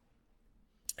Jacobins.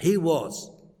 He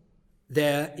was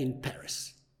there in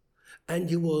Paris, and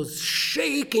he was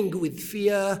shaking with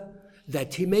fear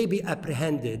that he may be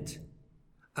apprehended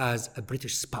as a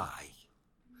British spy.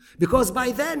 Because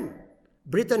by then,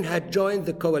 Britain had joined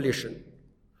the coalition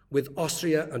with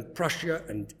Austria and Prussia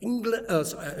and England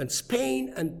and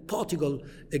Spain and Portugal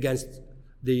against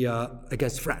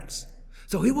France.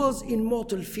 So he was in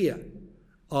mortal fear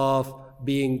of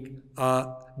being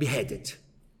beheaded.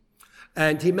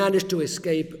 And he managed to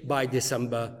escape by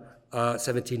December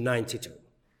 1792.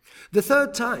 The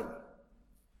third time,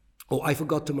 I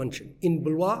forgot to mention, in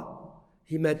Blois,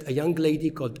 he met a young lady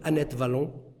called Annette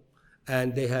Vallon,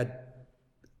 and they had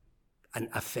an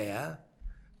affair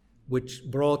which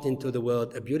brought into the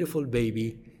world a beautiful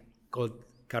baby called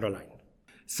Caroline.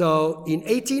 So in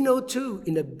 1802,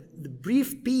 in a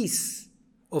brief peace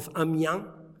of Amiens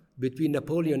between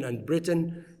Napoleon and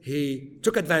Britain, he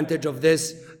took advantage of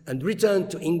this and returned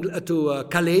to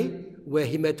Calais, where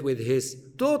he met with his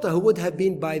daughter, who would have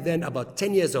been by then about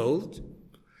 10 years old.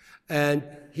 And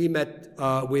he met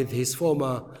with his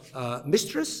former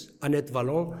mistress, Annette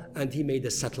Vallon, and he made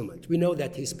a settlement. We know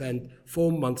that he spent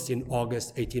 4 months in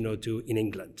August 1802 in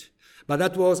England. But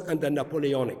that was under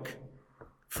Napoleonic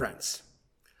France.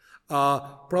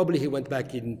 Probably he went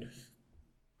back in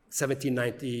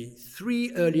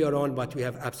 1793 earlier on, but we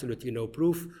have absolutely no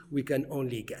proof. We can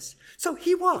only guess. So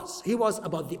he was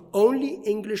about the only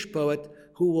English poet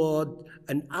who was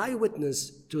an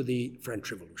eyewitness to the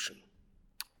French Revolution,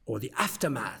 or the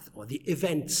aftermath, or the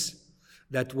events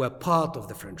that were part of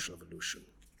the French Revolution.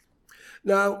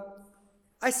 Now,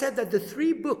 I said that the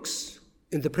 3 books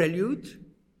in the Prelude,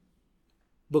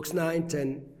 books 9,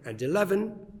 10, and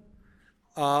 11,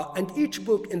 and each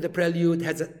book in the Prelude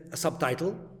has a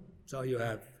subtitle. So you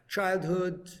have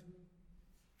Childhood,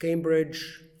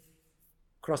 Cambridge,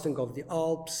 Crossing of the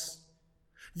Alps.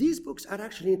 These books are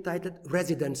actually entitled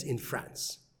Residence in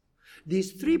France.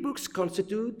 These 3 books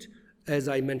constitute, as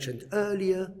I mentioned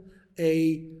earlier,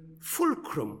 a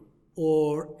fulcrum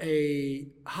or a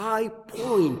high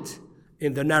point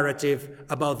in the narrative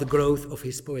about the growth of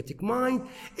his poetic mind,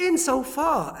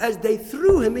 insofar as they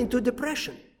threw him into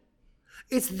depression.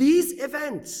 It's these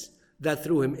events that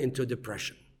threw him into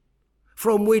depression,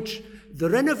 from which the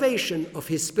renovation of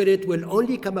his spirit will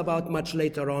only come about much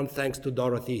later on, thanks to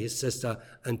Dorothy, his sister,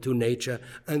 and to nature,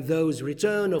 and those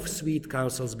return of sweet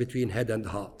counsels between head and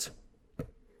heart.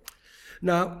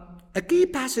 Now, a key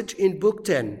passage in Book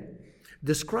 10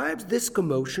 describes this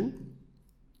commotion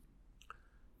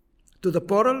to the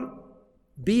moral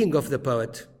being of the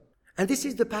poet. And this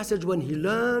is the passage when he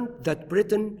learned that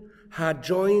Britain had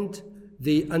joined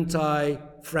the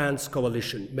anti-France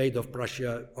coalition made of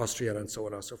Prussia, Austria, and so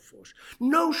on and so forth.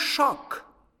 No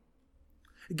shock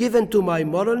given to my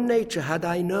moral nature had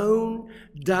I known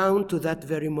down to that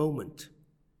very moment.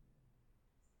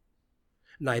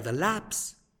 Neither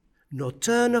lapse nor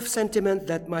turn of sentiment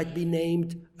that might be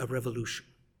named a revolution,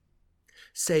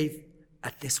 save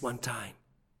at this one time.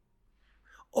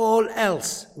 All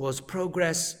else was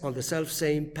progress on the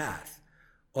self-same path,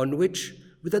 on which,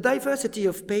 with a diversity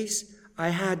of pace, I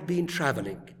had been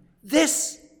traveling.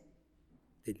 This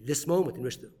moment in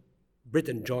which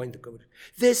Britain joined the coalition,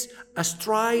 this a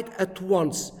stride at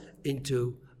once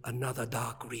into another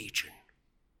dark region.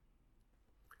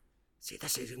 See,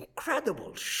 this is an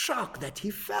incredible shock that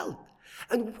he felt.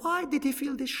 And why did he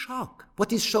feel this shock?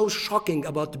 What is so shocking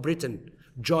about Britain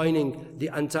joining the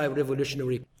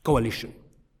anti-revolutionary coalition?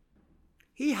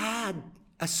 He had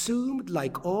assumed,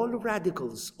 like all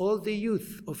radicals, all the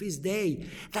youth of his day,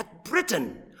 that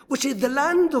Britain, which is the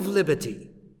land of liberty,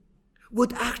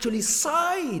 would actually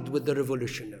side with the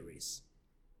revolutionaries.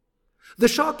 The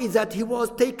shock is that he was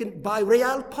taken by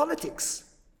realpolitics.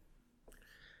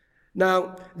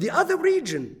 Now, the other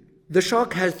region the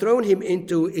shock has thrown him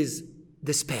into is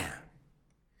despair.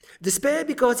 Despair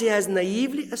because he has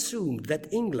naively assumed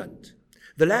that England,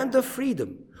 the land of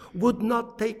freedom, would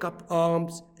not take up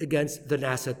arms against the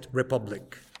nascent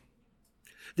republic.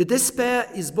 The despair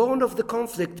is born of the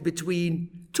conflict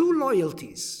between 2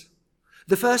 loyalties.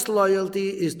 The first loyalty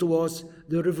is towards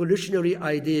the revolutionary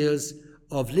ideas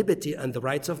of liberty and the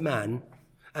rights of man,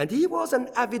 and he was an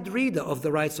avid reader of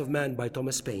The Rights of Man by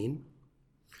Thomas Paine.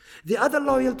 The other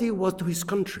loyalty was to his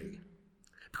country,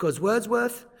 because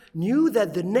Wordsworth knew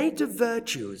that the native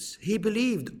virtues he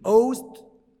believed owed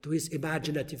to his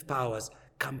imaginative powers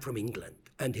come from England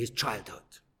and his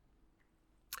childhood.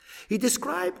 He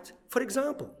described, for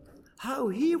example, how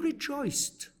he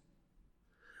rejoiced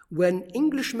when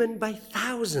Englishmen by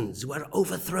thousands were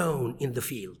overthrown in the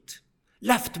field,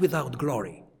 left without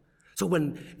glory. So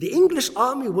when the English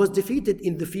army was defeated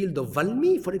in the field of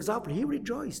Valmy, for example, he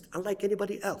rejoiced, unlike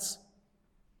anybody else.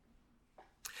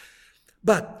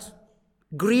 But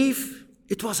grief,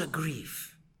 it was a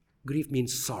grief. Grief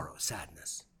means sorrow,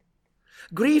 sadness.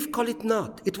 Grief, call it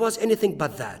not. It was anything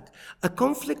but that. A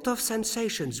conflict of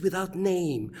sensations without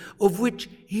name, of which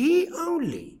he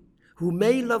only, who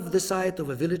may love the sight of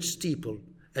a village steeple,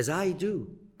 as I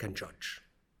do, can judge.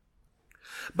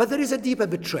 But there is a deeper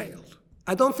betrayal.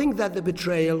 I don't think that the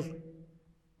betrayal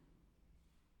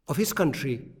of his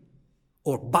country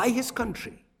or by his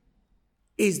country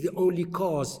is the only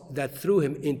cause that threw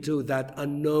him into that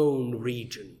unknown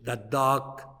region, that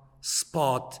dark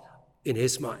spot in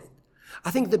his mind.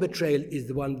 I think the betrayal is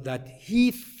the one that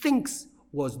he thinks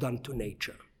was done to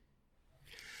nature.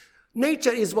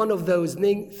 Nature is one of those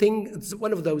things,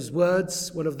 one of those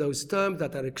words, one of those terms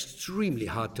that are extremely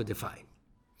hard to define.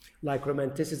 Like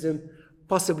romanticism,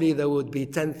 possibly there would be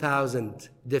 10,000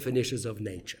 definitions of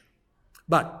nature.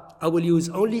 But I will use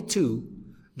only two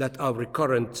that are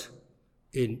recurrent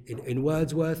in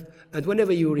Wordsworth, and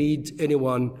whenever you read any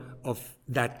one of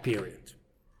that period.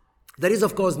 There is,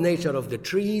 of course, nature of the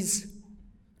trees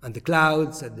and the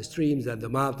clouds and the streams and the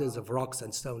mountains, of rocks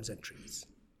and stones and trees.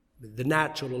 The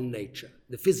natural nature,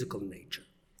 the physical nature.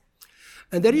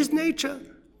 And there is nature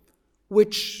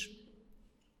which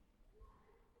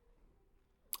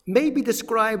may be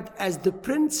described as the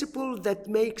principle that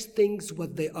makes things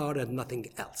what they are and nothing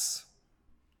else,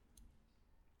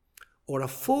 or a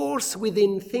force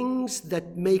within things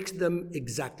that makes them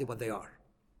exactly what they are.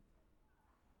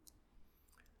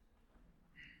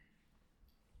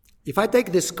 If I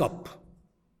take this cup,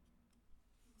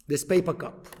 this paper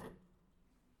cup,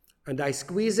 and I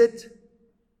squeeze it, it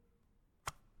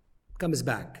comes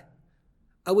back.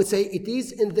 I would say it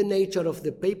is in the nature of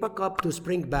the paper cup to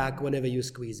spring back whenever you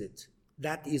squeeze it.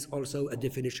 That is also a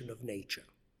definition of nature.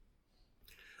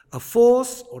 A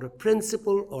force or a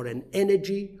principle or an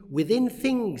energy within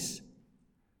things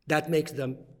that makes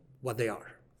them what they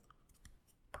are.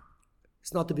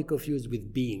 It's not to be confused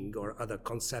with being or other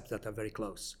concepts that are very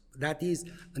close. That is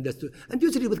understood, and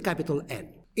usually with capital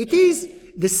N. It is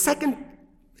the second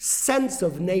sense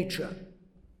of nature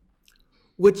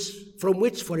from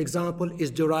which, for example,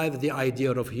 is derived the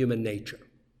idea of human nature.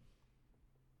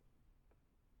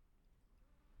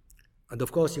 And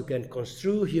of course, you can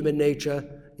construe human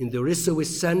nature in the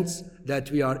Rousseauist sense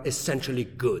that we are essentially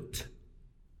good.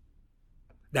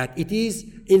 That it is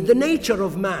in the nature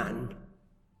of man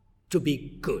to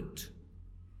be good,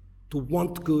 to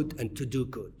want good and to do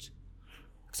good.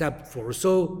 Except for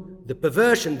Rousseau, the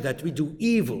perversion that we do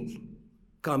evil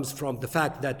comes from the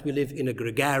fact that we live in a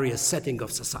gregarious setting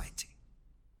of society.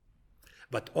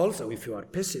 But also, if you are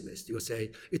pessimist, you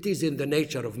say, it is in the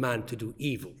nature of man to do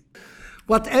evil.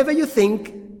 Whatever you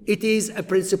think, it is a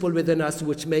principle within us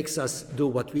which makes us do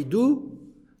what we do,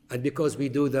 and because we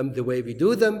do them the way we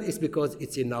do them, it's because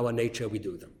it's in our nature we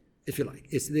do them, if you like.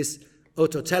 It's this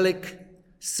autotelic,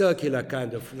 circular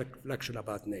kind of reflection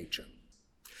about nature.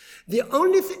 The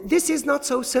only this is not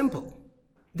so simple.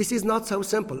 This is not so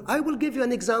simple. I will give you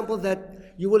an example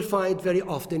that you will find very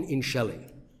often in Shelley.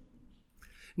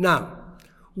 Now,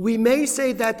 we may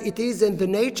say that it is in the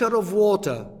nature of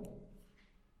water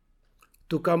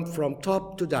to come from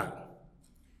top to down,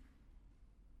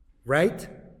 right?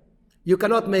 You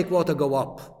cannot make water go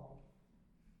up.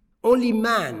 Only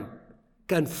man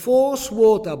can force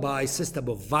water by a system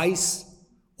of vice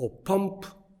or pump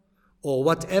or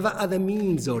whatever other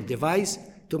means or device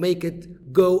to make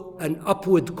it go an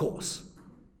upward course.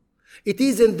 It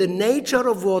is in the nature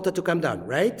of water to come down,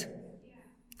 right?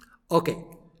 Okay,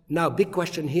 now big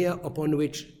question here upon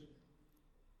which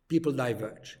people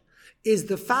diverge is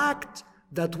the fact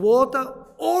that water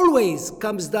always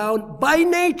comes down by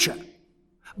nature,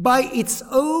 by its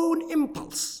own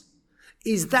impulse.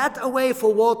 Is that a way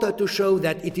for water to show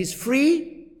that it is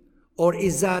free, or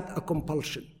is that a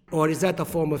compulsion, or is that a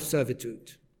form of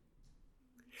servitude?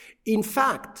 In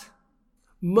fact,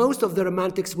 most of the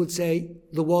romantics would say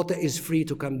the water is free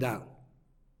to come down.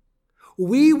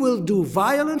 We will do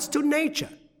violence to nature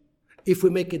if we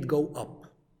make it go up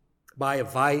by a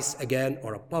vice again,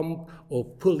 or a pump, or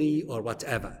pulley, or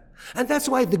whatever. And that's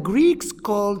why the Greeks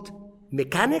called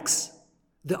mechanics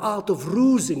the art of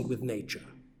rusing with nature,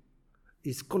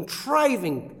 is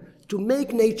contriving to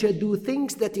make nature do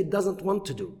things that it doesn't want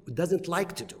to do, it doesn't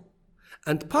like to do.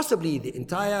 And possibly the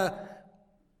entire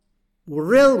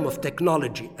realm of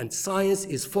technology and science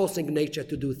is forcing nature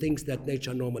to do things that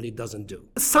nature normally doesn't do.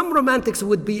 Some romantics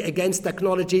would be against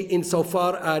technology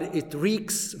insofar as it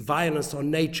wreaks violence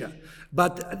on nature,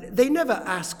 but they never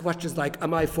ask questions like,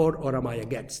 am I for or am I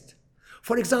against?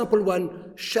 For example,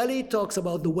 when Shelley talks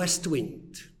about the west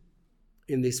wind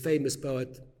in this famous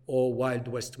poet, or Wild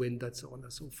West Wind, and so on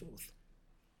and so forth,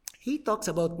 he talks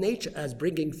about nature as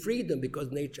bringing freedom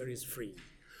because nature is free.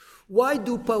 Why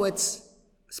do poets,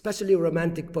 especially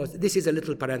romantic poets, this is a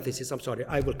little parenthesis, I'm sorry,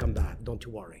 I will come back, don't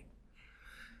you worry.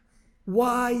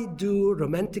 Why do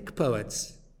romantic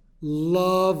poets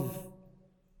love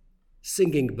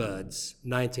singing birds,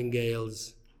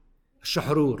 nightingales,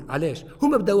 الشحرور؟ علاش؟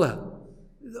 هم بدوها.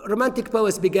 Romantic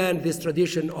poets began this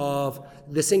tradition of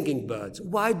the singing birds.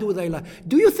 Why do they like?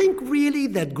 Do you think really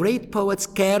that great poets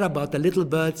care about a little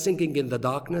bird singing in the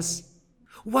darkness?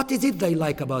 What is it they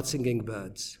like about singing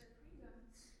birds?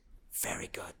 Very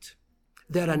good.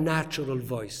 They're a natural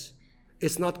voice.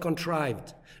 It's not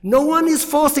contrived. No one is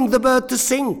forcing the bird to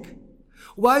sing.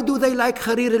 Why do they like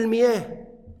Harir al-Miyah?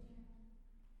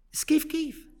 It's kif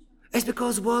kif. It's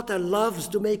because water loves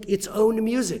to make its own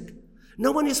music.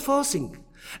 No one is forcing.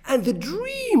 And the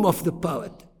dream of the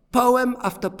poet, poem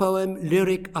after poem,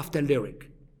 lyric after lyric.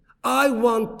 I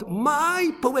want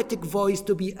my poetic voice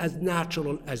to be as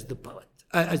natural as the poet,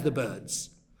 as the birds,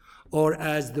 or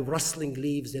as the rustling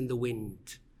leaves in the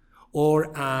wind,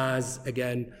 or as,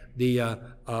 again, the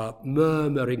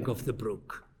murmuring of the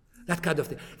brook. That kind of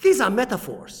thing. These are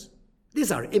metaphors.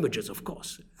 These are images, of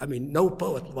course. I mean, no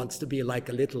poet wants to be like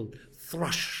a little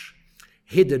thrush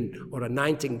hidden or a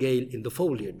nightingale in the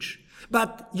foliage.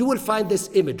 But you will find this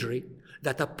imagery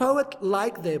that a poet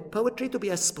likes their poetry to be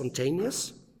as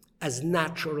spontaneous, as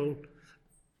natural,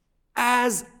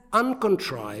 as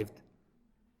uncontrived.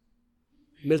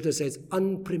 Milton says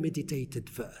unpremeditated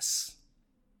verse.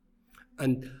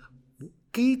 And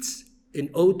Keats, in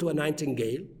Ode to a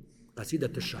Nightingale,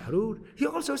 Qasidat al-Shahrur, he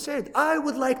also said, I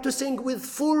would like to sing with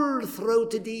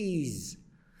full-throated ease.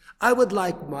 I would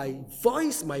like my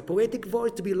voice, my poetic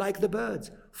voice, to be like the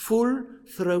birds,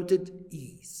 full-throated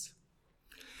ease.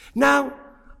 Now,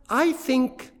 I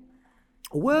think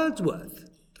Wordsworth,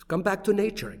 to come back to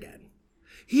nature again,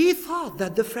 he thought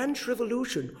that the French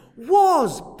Revolution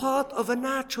was part of a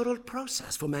natural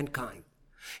process for mankind.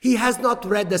 He has not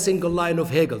read a single line of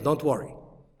Hegel, don't worry.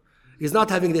 He's not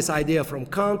having this idea from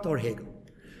Kant or Hegel.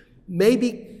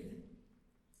 Maybe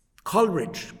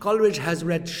Coleridge has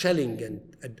read Schelling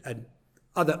and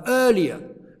other earlier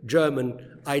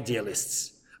German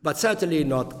idealists, but certainly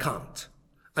not Kant,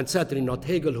 and certainly not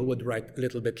Hegel, who would write a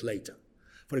little bit later.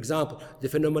 For example, the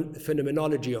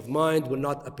phenomenology of mind will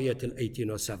not appear till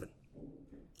 1807.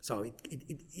 So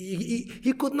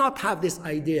he could not have this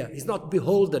idea. He's not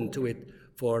beholden to it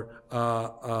to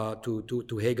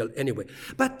Hegel anyway.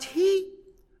 But he,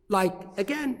 like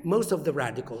again, most of the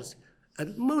radicals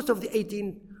and most of the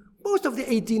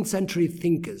 18th century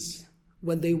thinkers,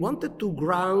 when they wanted to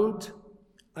ground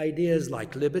ideas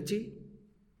like liberty,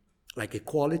 like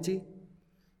equality,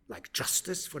 like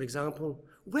justice, for example,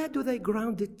 where do they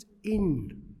ground it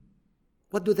in?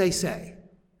 What do they say?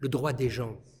 Le droit des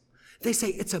gens. They say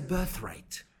it's a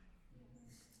birthright.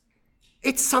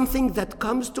 It's something that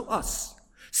comes to us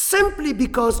simply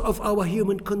because of our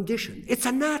human condition. It's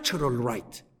a natural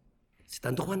right. C'est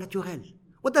un droit naturel.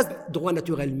 What does droit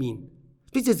naturel mean?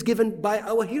 Because it's given by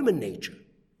our human nature.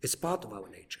 It's part of our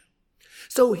nature.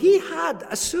 So he had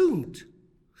assumed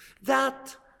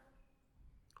that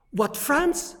what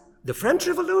France, the French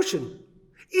Revolution,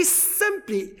 is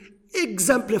simply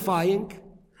exemplifying,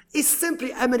 is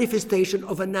simply a manifestation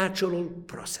of a natural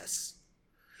process.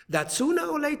 That sooner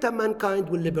or later mankind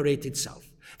will liberate itself.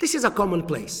 This is a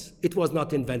commonplace. It was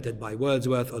not invented by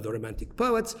Wordsworth or the Romantic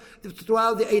poets.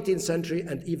 Throughout the 18th century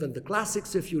and even the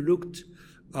classics, if you looked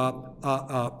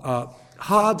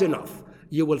hard enough,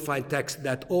 you will find texts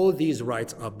that all these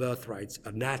rights are birthrights,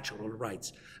 are natural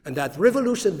rights, and that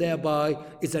revolution thereby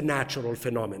is a natural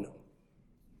phenomenon.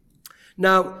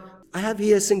 Now, I have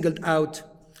here singled out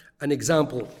an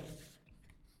example.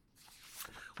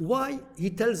 Why, he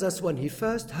tells us, when he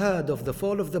first heard of the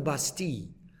fall of the Bastille,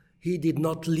 he did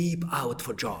not leap out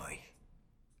for joy.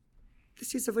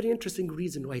 This is a very interesting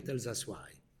reason why he tells us why.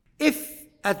 If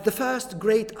at the first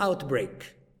great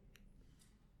outbreak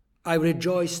I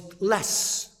rejoiced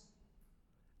less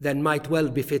than might well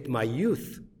befit my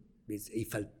youth, he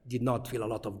did not feel a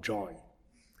lot of joy.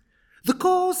 The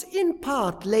cause in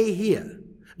part lay here,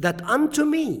 that unto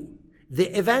me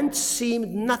the event seemed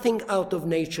nothing out of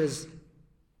nature's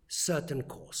certain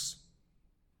course.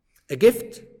 A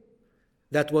gift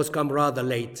that was come rather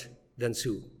late than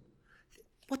soon.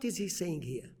 What is he saying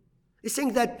here? He's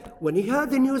saying that when he heard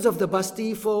the news of the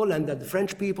Bastille fall and that the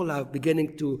French people are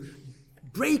beginning to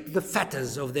break the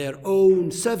fetters of their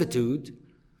own servitude,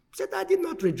 he said, I did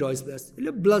not rejoice this. A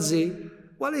little blasé.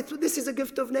 Well, this is a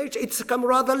gift of nature. It's come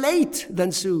rather late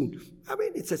than soon. I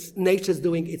mean, nature's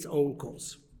doing its own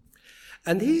course.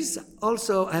 And he's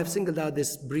also, I have singled out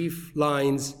these brief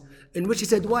lines in which he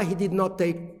said why he did not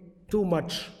take too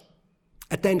much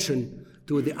attention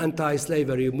to the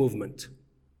anti-slavery movement.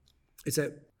 He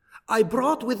said, I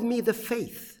brought with me the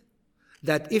faith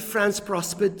that if France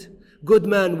prospered, good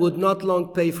men would not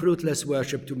long pay fruitless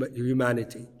worship to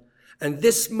humanity. And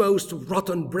this most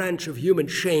rotten branch of human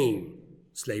shame,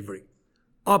 slavery,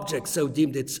 object so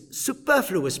deemed its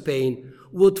superfluous pain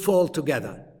would fall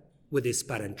together with its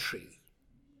parent tree.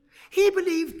 He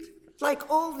believed, like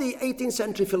all the 18th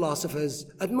century philosophers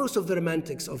and most of the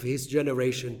romantics of his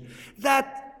generation,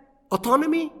 that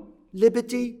autonomy,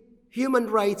 liberty, human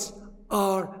rights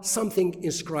are something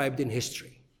inscribed in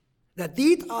history, that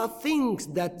these are things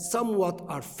that somewhat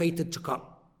are fated to come.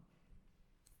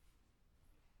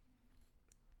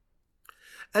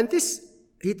 And this,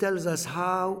 he tells us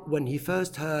how, when he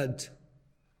first heard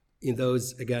in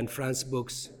those, again, France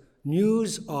books,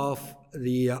 news of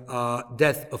the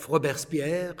death of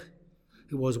Robespierre.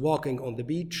 He was walking on the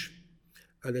beach,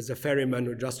 and there's a ferryman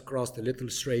who just crossed a little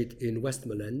strait in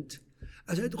Westmoreland.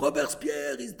 I said,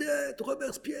 Robespierre is dead,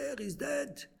 Robespierre is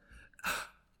dead.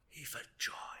 He felt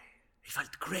joy. He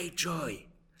felt great joy.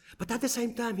 But at the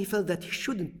same time, he felt that he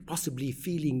shouldn't possibly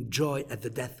feeling joy at the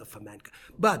death of a man.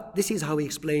 But this is how he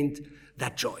explained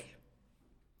that joy.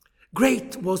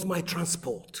 Great was my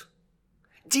transport,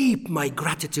 deep my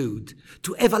gratitude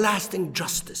to everlasting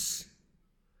justice.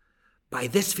 By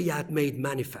this fiat made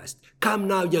manifest, come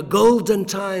now your golden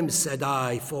times, said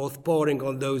I, forth pouring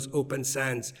on those open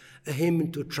sands a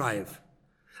hymn to triumph.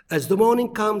 As the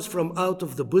morning comes from out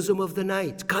of the bosom of the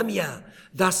night, come ye,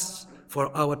 thus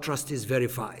for our trust is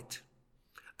verified.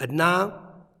 And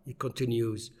now, he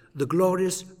continues, the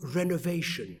glorious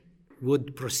renovation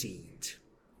would proceed.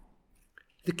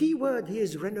 The key word here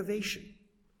is renovation.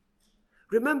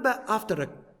 Remember, after a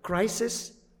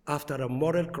crisis, after a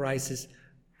moral crisis,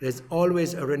 there's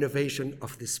always a renovation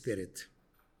of the spirit.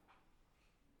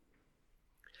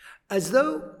 As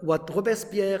though what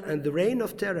Robespierre and the Reign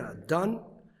of Terror had done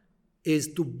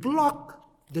is to block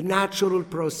the natural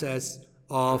process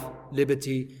of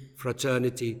liberty,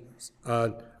 fraternity,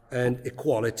 and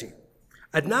equality.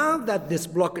 And now that this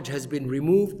blockage has been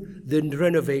removed, the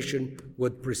renovation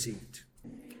would proceed.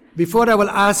 Before I will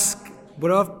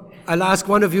I'll ask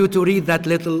one of you to read that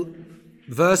little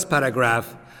verse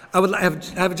paragraph. I will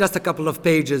have just a couple of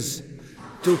pages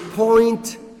to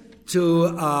point to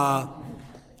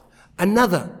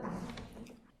another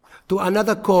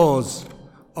cause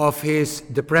of his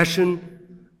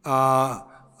depression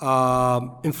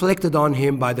inflicted on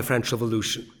him by the French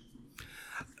Revolution.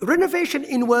 Renovation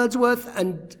in Wordsworth,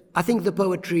 and I think the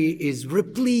poetry is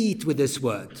replete with this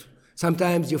word.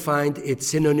 Sometimes you find its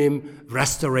synonym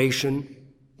restoration,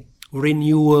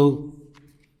 renewal,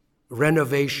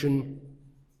 renovation.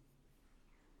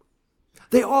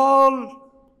 They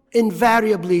all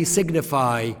invariably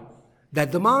signify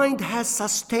that the mind has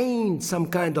sustained some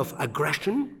kind of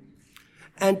aggression,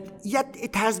 and yet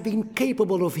it has been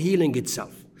capable of healing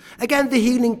itself. Again, the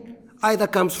healing either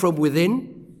comes from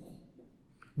within,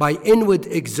 by inward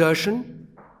exertion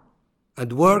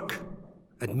and work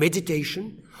and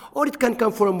meditation, or it can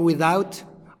come from without.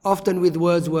 Often with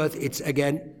Wordsworth, it's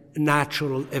again a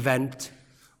natural event,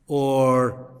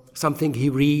 or something he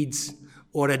reads,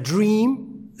 or a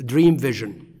dream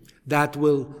vision that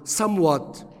will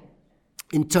somewhat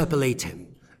interpolate him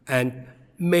and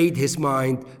made his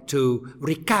mind to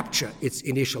recapture its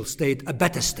initial state, a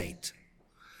better state.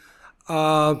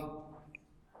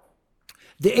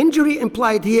 The injury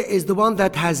implied here is the one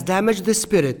that has damaged the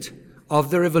spirit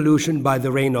of the revolution by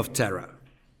the Reign of Terror.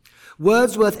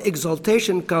 Wordsworth's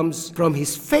exaltation comes from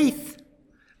his faith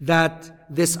that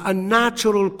this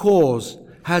unnatural cause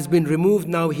has been removed,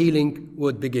 now healing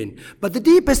would begin. But the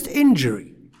deepest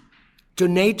injury to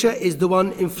nature is the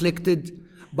one inflicted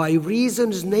by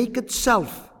reason's naked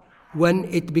self when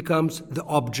it becomes the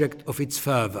object of its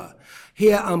fervor.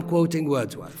 Here I'm quoting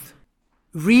Wordsworth.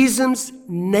 Reason's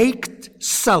naked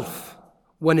self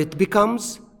when it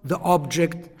becomes the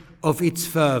object of its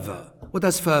fervor. What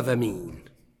does fervor mean?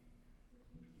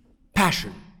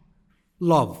 Passion,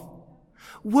 love.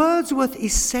 Wordsworth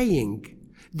is saying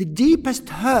the deepest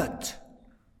hurt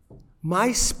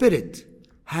my spirit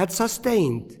had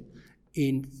sustained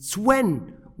is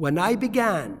when I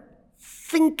began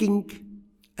thinking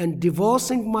and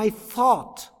divorcing my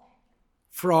thought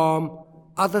from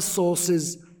other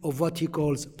sources of what he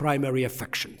calls primary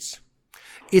affections.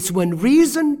 It's when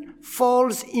reason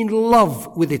falls in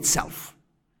love with itself,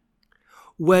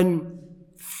 when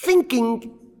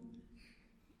thinking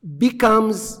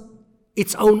becomes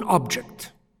its own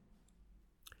object.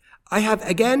 I have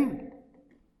again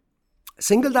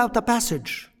singled out a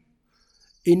passage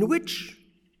in which,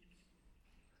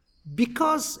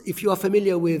 because if you are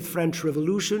familiar with French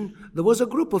Revolution, there was a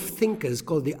group of thinkers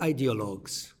called the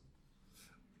ideologues.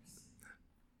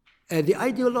 The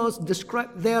ideologues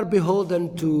they are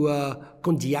beholden to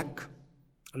Condillac,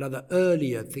 another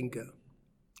earlier thinker.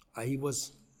 He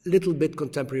was a little bit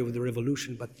contemporary with the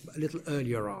revolution, but a little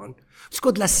earlier on. It's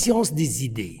called La Science des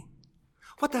Idées.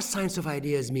 What does science of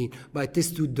ideas mean? By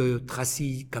Testud de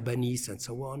Tracy, Cabanis, and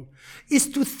so on, is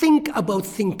to think about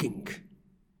thinking.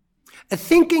 A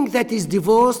thinking that is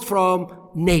divorced from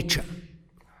nature,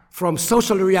 from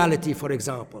social reality, for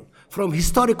example, from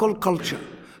historical culture,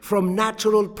 from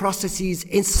natural processes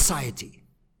in society.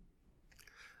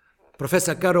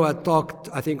 Professor Caro had talked,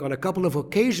 I think, on a couple of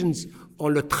occasions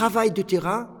on le travail du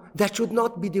terrain that should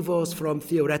not be divorced from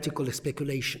theoretical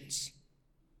speculations.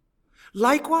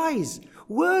 Likewise,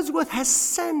 Wordsworth has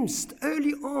sensed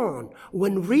early on,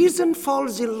 when reason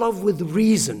falls in love with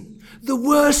reason, the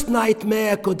worst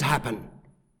nightmare could happen.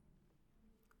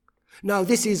 Now,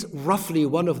 this is roughly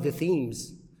one of the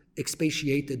themes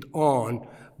expatiated on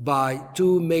by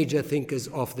two major thinkers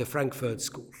of the Frankfurt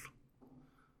School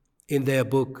in their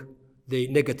book, The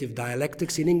Negative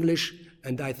Dialectics in English,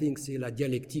 and I think c'est la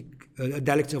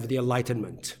dialectic of the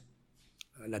Enlightenment,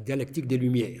 la dialectique des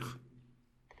Lumières.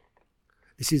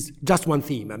 This is just one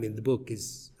theme. I mean, the book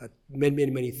is many,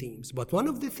 many themes. But one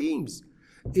of the themes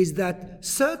is that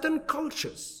certain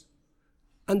cultures,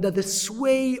 under the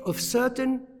sway of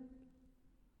certain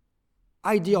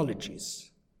ideologies,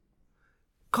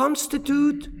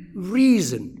 constitute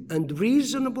reason and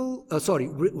reasoning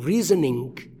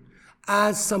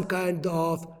as some kind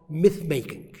of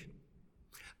myth-making,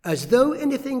 as though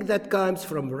anything that comes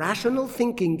from rational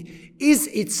thinking is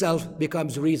itself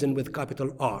becomes reason with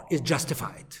capital R, is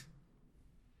justified.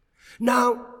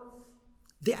 Now,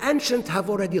 the ancients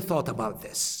have already thought about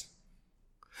this.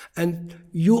 And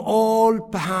you all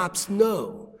perhaps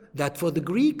know that for the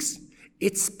Greeks,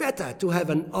 it's better to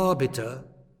have an arbiter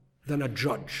than a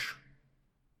judge,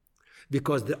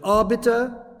 because the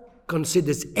arbiter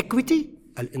considers equity,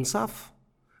 al-insaf,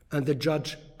 and the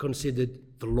judge considered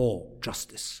the law,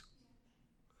 justice.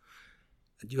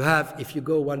 And you have, if you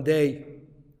go one day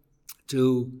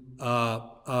to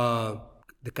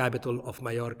the capital of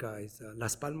Mallorca, is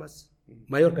Las Palmas,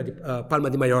 Palma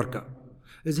de Mallorca.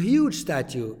 There's a huge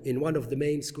statue in one of the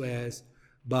main squares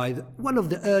by one of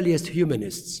the earliest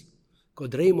humanists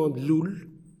called Raymond Lull.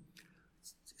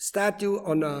 Statue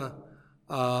on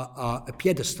a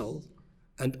pedestal,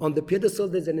 and on the pedestal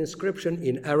there's an inscription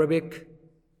in Arabic,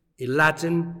 in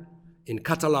Latin, in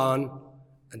Catalan,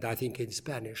 and I think in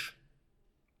Spanish.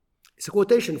 It's a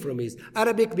quotation from his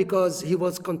Arabic because he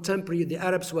was contemporary. The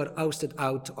Arabs were ousted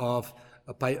out of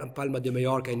Palma de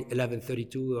Mallorca in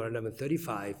 1132 or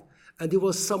 1135, and he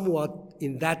was somewhat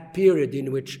in that period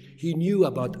in which he knew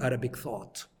about Arabic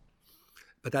thought,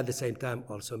 but at the same time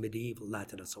also medieval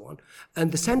Latin and so on.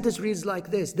 And the sentence reads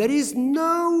like this: there is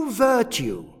no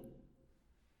virtue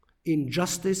in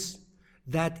justice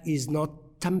that is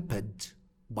not tempered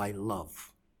by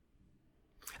love.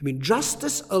 I mean,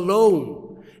 justice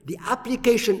alone, the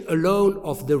application alone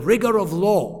of the rigor of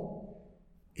law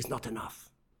is not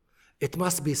enough. It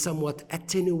must be somewhat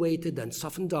attenuated and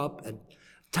softened up and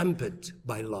tempered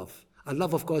by love. And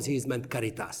love, of course, he is meant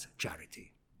caritas,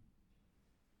 charity.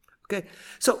 Okay,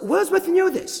 so Wordsworth knew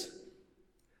this.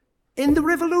 In the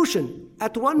Revolution,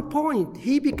 at one point,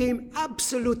 he became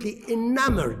absolutely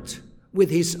enamored with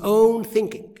his own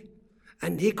thinking.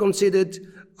 And he considered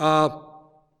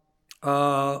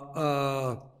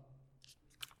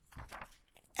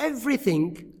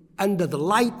everything under the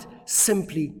light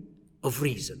simply of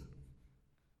reason.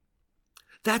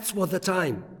 That's what the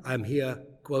time, I'm here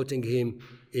quoting him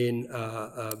in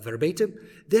verbatim,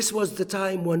 this was the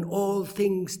time when all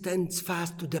things tend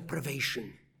fast to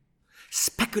depravation.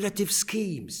 Speculative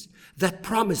schemes that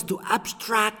promise to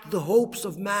abstract the hopes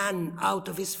of man out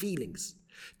of his feelings,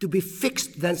 to be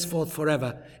fixed thenceforth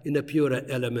forever in a purer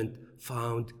element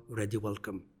found ready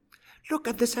welcome. Look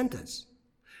at the sentence.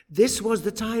 This was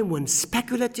the time when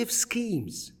speculative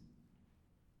schemes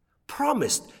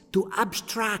promised to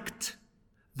abstract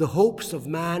the hopes of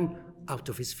man out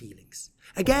of his feelings.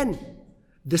 Again,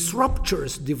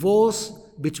 disruptors divorce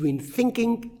between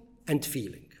thinking and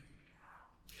feeling.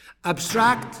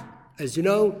 Abstract, as you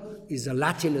know, is a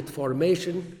Latinate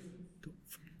formation.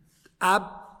 Ab,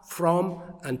 from,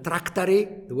 and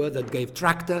tractare, the word that gave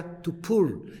tractor, to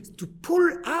pull. To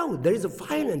pull out. There is a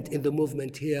violence in the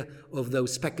movement here of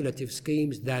those speculative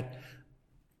schemes that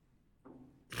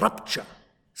rupture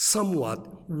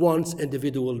somewhat one's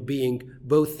individual being,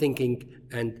 both thinking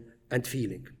and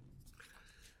feeling.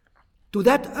 To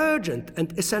that urgent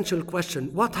and essential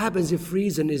question, what happens if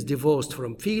reason is divorced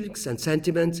from feelings and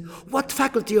sentiments? What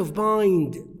faculty of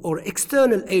mind or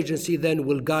external agency then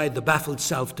will guide the baffled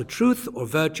self to truth or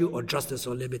virtue or justice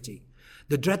or liberty?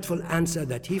 The dreadful answer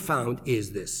that he found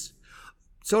is this: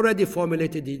 It's already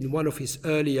formulated in one of his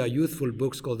earlier youthful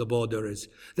books called The Borderers.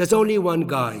 There's only one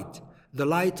guide, the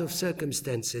light of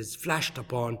circumstances flashed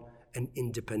upon an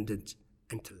independent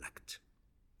intellect.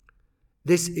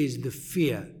 This is the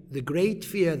fear, the great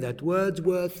fear that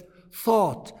Wordsworth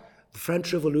thought the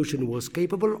French Revolution was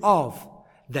capable of,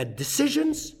 that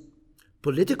decisions,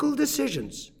 political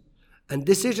decisions, and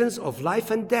decisions of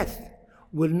life and death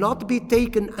will not be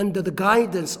taken under the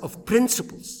guidance of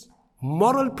principles,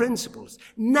 moral principles,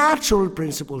 natural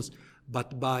principles,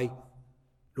 but by,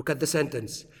 look at the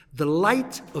sentence, the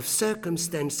light of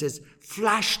circumstances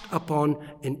flashed upon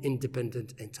an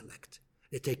independent intellect.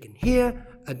 They're taken here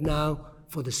and now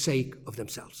for the sake of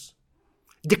themselves,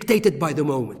 dictated by the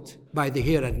moment, by the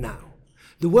here and now.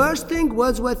 The worst thing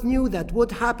Wordsworth knew that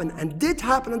would happen, and did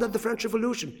happen under the French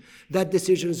Revolution, that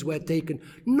decisions were taken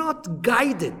not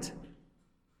guided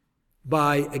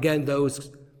by, again,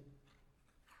 those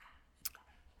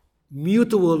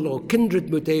mutual or kindred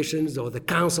mutations or the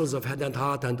counsels of head and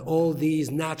heart and all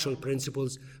these natural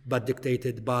principles, but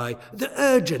dictated by the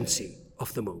urgency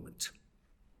of the moment.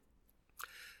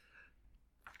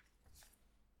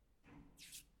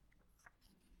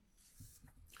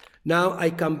 Now I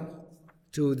come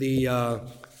to the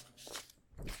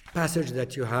passage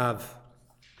that you have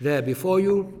there before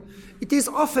you. It is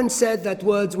often said that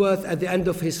Wordsworth, at the end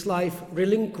of his life,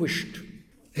 relinquished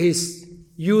his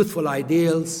youthful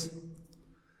ideals,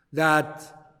 that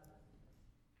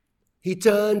he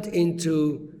turned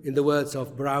into, in the words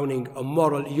of Browning, a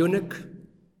moral eunuch,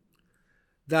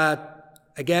 that,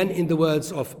 again, in the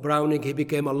words of Browning, he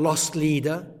became a lost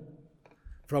leader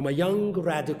from a young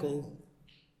radical,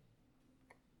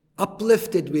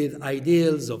 uplifted with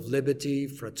ideals of liberty,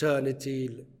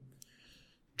 fraternity,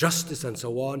 justice, and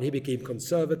so on. He became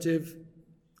conservative,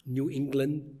 New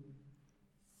England,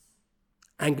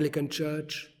 Anglican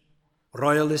Church,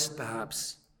 royalist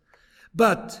perhaps.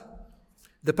 But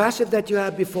the passage that you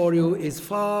have before you is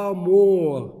far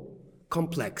more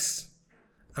complex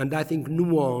and I think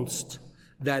nuanced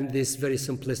than this very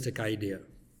simplistic idea.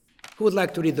 Who would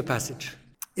like to read the passage?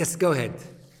 Yes, go ahead.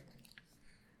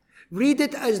 Read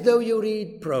it as though you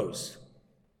read prose,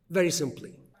 very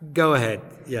simply. Go ahead,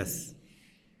 yes.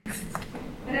 But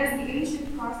as the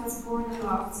ancient prophets born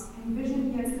aloft, and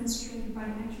vision yet constrained by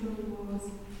natural laws,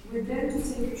 were then to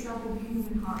take a troubled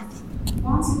human heart,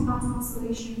 wanting not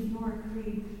consolation nor a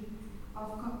creed,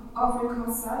 of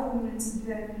reconcilement to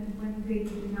them when they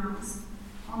denounce,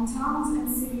 on towns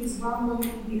and cities wallowing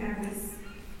in the abyss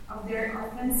of their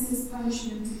offenses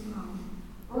punishment to come.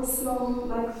 Or so,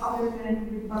 like other men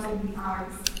rebutting the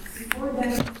hours, before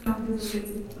them found the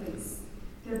related place.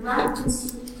 Their wrath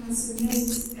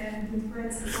consummates and the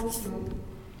threats also.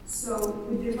 So,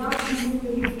 with devout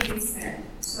humility they said,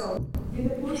 so, with a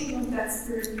portion of that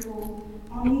spiritual,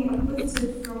 only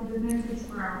uplifted from the mental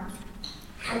ground,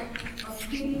 of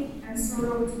pity and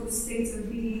sorrow to a state of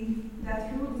being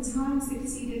that through the times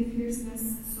exceeded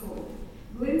fierceness soul.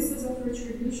 Glimpses of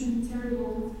retribution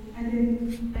terrible and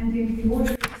in the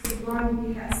order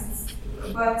sublime behests,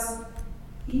 but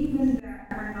even that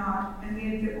are not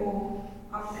amid the awe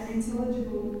of an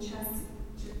intelligible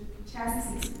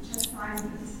chastisement.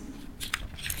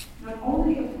 Not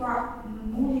only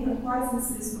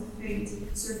acquiescences of fate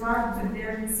survive, but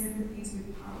their sympathies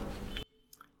with power.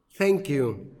 Thank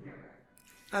you.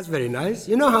 That's very nice.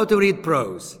 You know how to read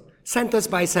prose. Sentence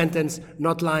by sentence,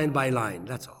 not line by line,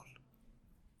 that's all.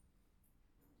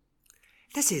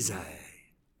 This is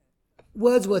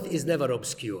Wordsworth is never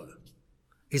obscure.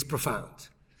 He's profound.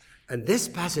 And this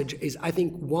passage is, I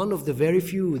think, one of the very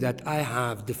few that I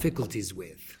have difficulties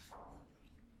with.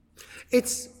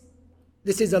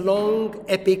 This is a long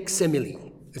epic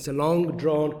simile. It's a long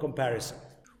drawn comparison.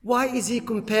 Why is he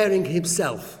comparing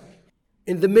himself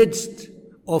in the midst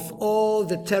of all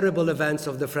the terrible events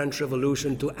of the French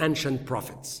Revolution to ancient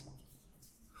prophets?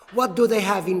 What do they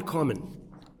have in common?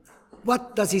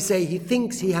 What does he say he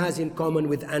thinks he has in common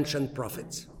with ancient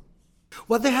prophets?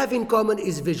 What they have in common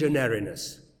is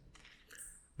visionariness.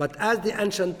 But as the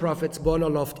ancient prophets born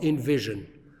aloft in vision,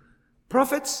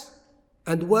 prophets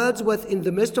and Wordsworth in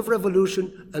the midst of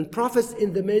revolution and prophets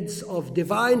in the midst of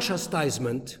divine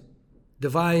chastisement,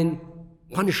 divine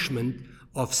punishment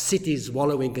of cities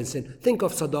wallowing in sin. Think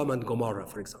of Sodom and Gomorrah,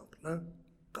 for example.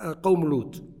 Qawm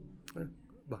Lut.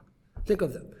 Think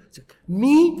of them.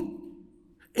 Me,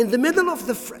 in the middle of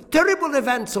the terrible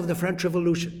events of the French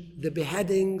Revolution, the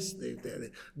beheadings,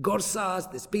 the Gorsas,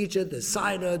 the speeches, the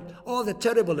synod, all the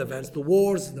terrible events, the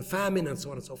wars, the famine, and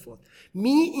so on and so forth.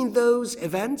 Me in those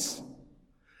events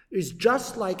is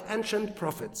just like ancient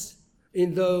prophets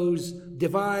in those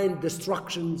divine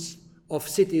destructions of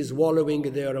cities wallowing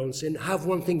in their own sin have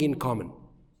one thing in common,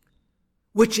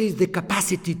 which is the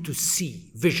capacity to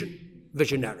see,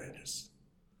 visionariness.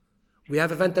 We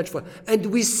have a vantage for, and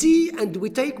we see and we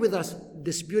take with us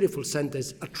this beautiful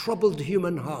sentence, a troubled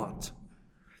human heart.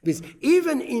 Because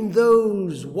even in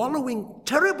those wallowing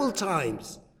terrible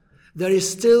times, there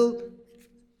is still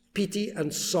pity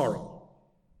and sorrow.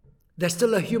 There's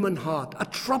still a human heart, a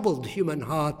troubled human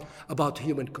heart about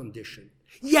human condition.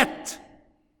 Yet,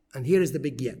 and here is the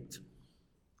big yet,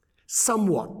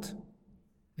 somewhat,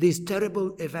 these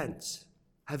terrible events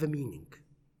have a meaning.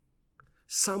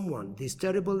 These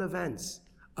terrible events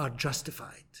are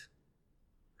justified.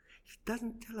 It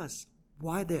doesn't tell us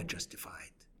why they're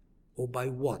justified or by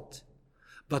what.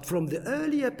 But from the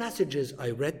earlier passages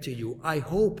I read to you, I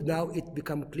hope now it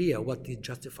becomes clear what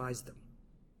justifies them.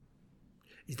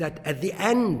 Is that at the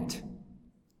end,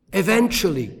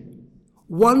 eventually,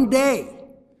 one day,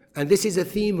 and this is a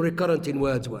theme recurrent in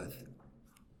Wordsworth,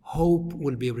 hope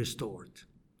will be restored.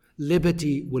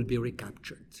 Liberty will be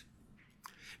recaptured.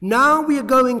 Now we are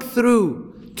going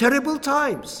through terrible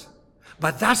times,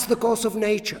 but that's the course of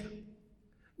nature.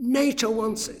 Nature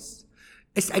wants us.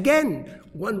 It's, again,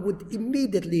 one would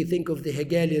immediately think of the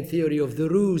Hegelian theory of the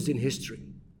ruse in history.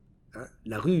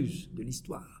 La ruse de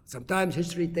l'histoire. Sometimes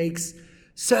history takes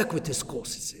circuitous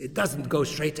courses. It doesn't go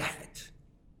straight ahead.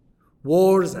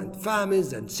 Wars and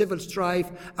famines and civil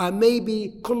strife are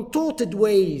maybe contorted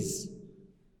ways.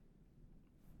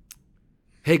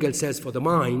 Hegel says for the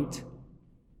mind,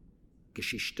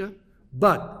 Geschichte,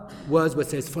 but Wordsworth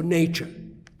says for nature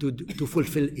to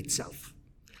fulfill itself.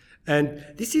 And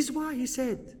this is why he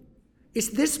said, it's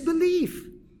this belief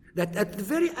that at the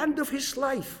very end of his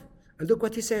life, and look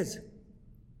what he says,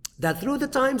 that through the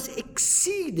times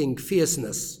exceeding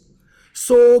fierceness,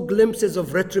 saw glimpses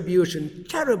of retribution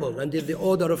terrible and in the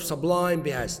order of sublime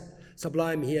behest.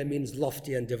 Sublime here means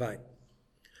lofty and divine.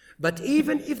 But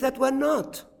even if that were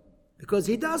not, because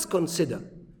he does consider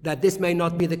that this may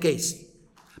not be the case.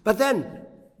 But then,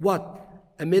 what?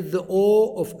 Amid the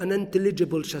awe of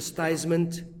unintelligible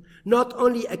chastisement, not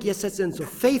only acquiescence of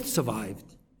faith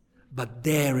survived, but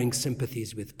daring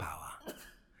sympathies with power.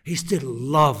 He still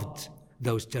loved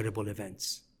those terrible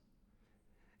events.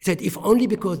 He said, if only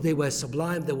because they were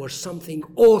sublime, there was something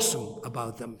awesome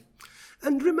about them.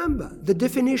 And remember, the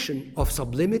definition of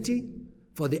sublimity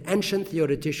for the ancient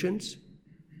theoreticians,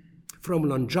 from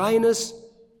Longinus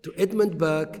to Edmund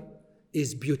Burke,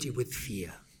 is beauty with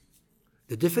fear.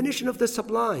 The definition of the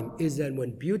sublime is that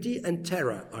when beauty and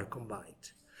terror are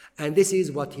combined. And this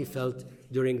is what he felt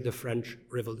during the French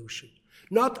Revolution.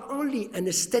 Not only an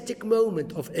aesthetic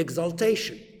moment of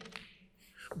exaltation,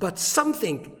 but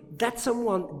something that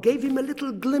someone gave him a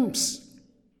little glimpse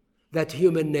that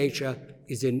human nature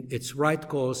is in its right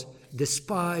course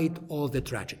despite all the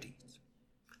tragedies.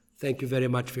 Thank you very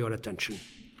much for your attention.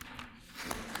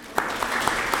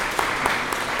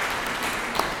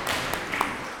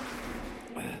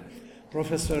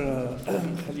 Professor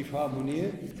Khalifa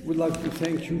Mounir, would like to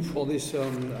thank you for this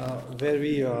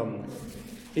very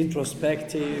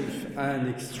introspective and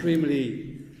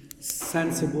extremely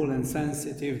sensible and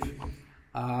sensitive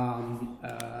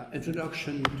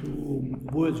introduction to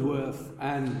Wordsworth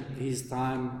and his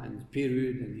time and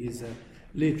period and his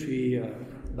literary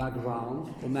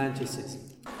background, Romanticism.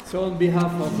 So on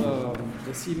behalf of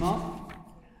the CIMA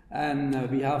and on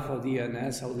behalf of the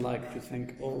ENS, I would like to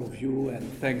thank all of you and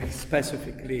thank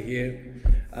specifically here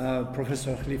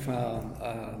Professor Khalifa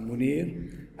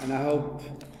Mounir, and I hope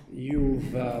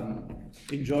you've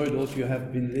enjoyed what you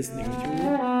have been listening to.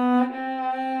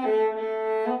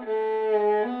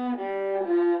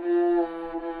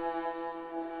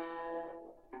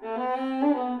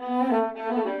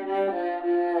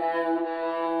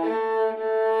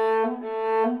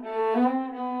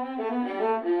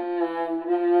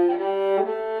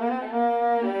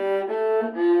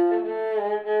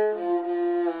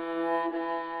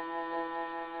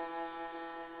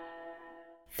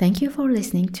 Thank you for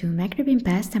listening to Maghreb in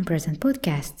Past and Present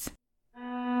podcasts.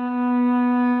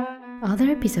 Other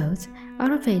episodes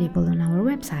are available on our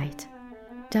website,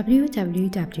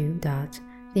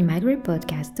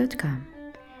 www.themaghrebpodcast.com,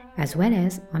 as well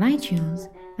as on iTunes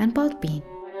and Podbean.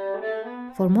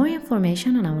 For more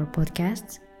information on our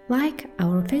podcasts, like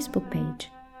our Facebook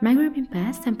page, Maghreb in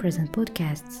Past and Present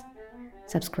Podcasts.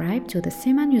 Subscribe to the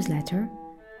SEMA newsletter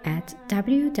at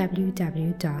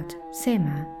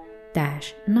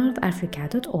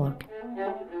www.sema-northafrica.org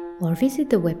or visit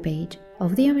the webpage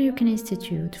of the American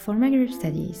Institute for Maghreb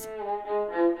Studies.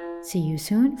 See you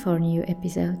soon for a new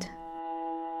episode.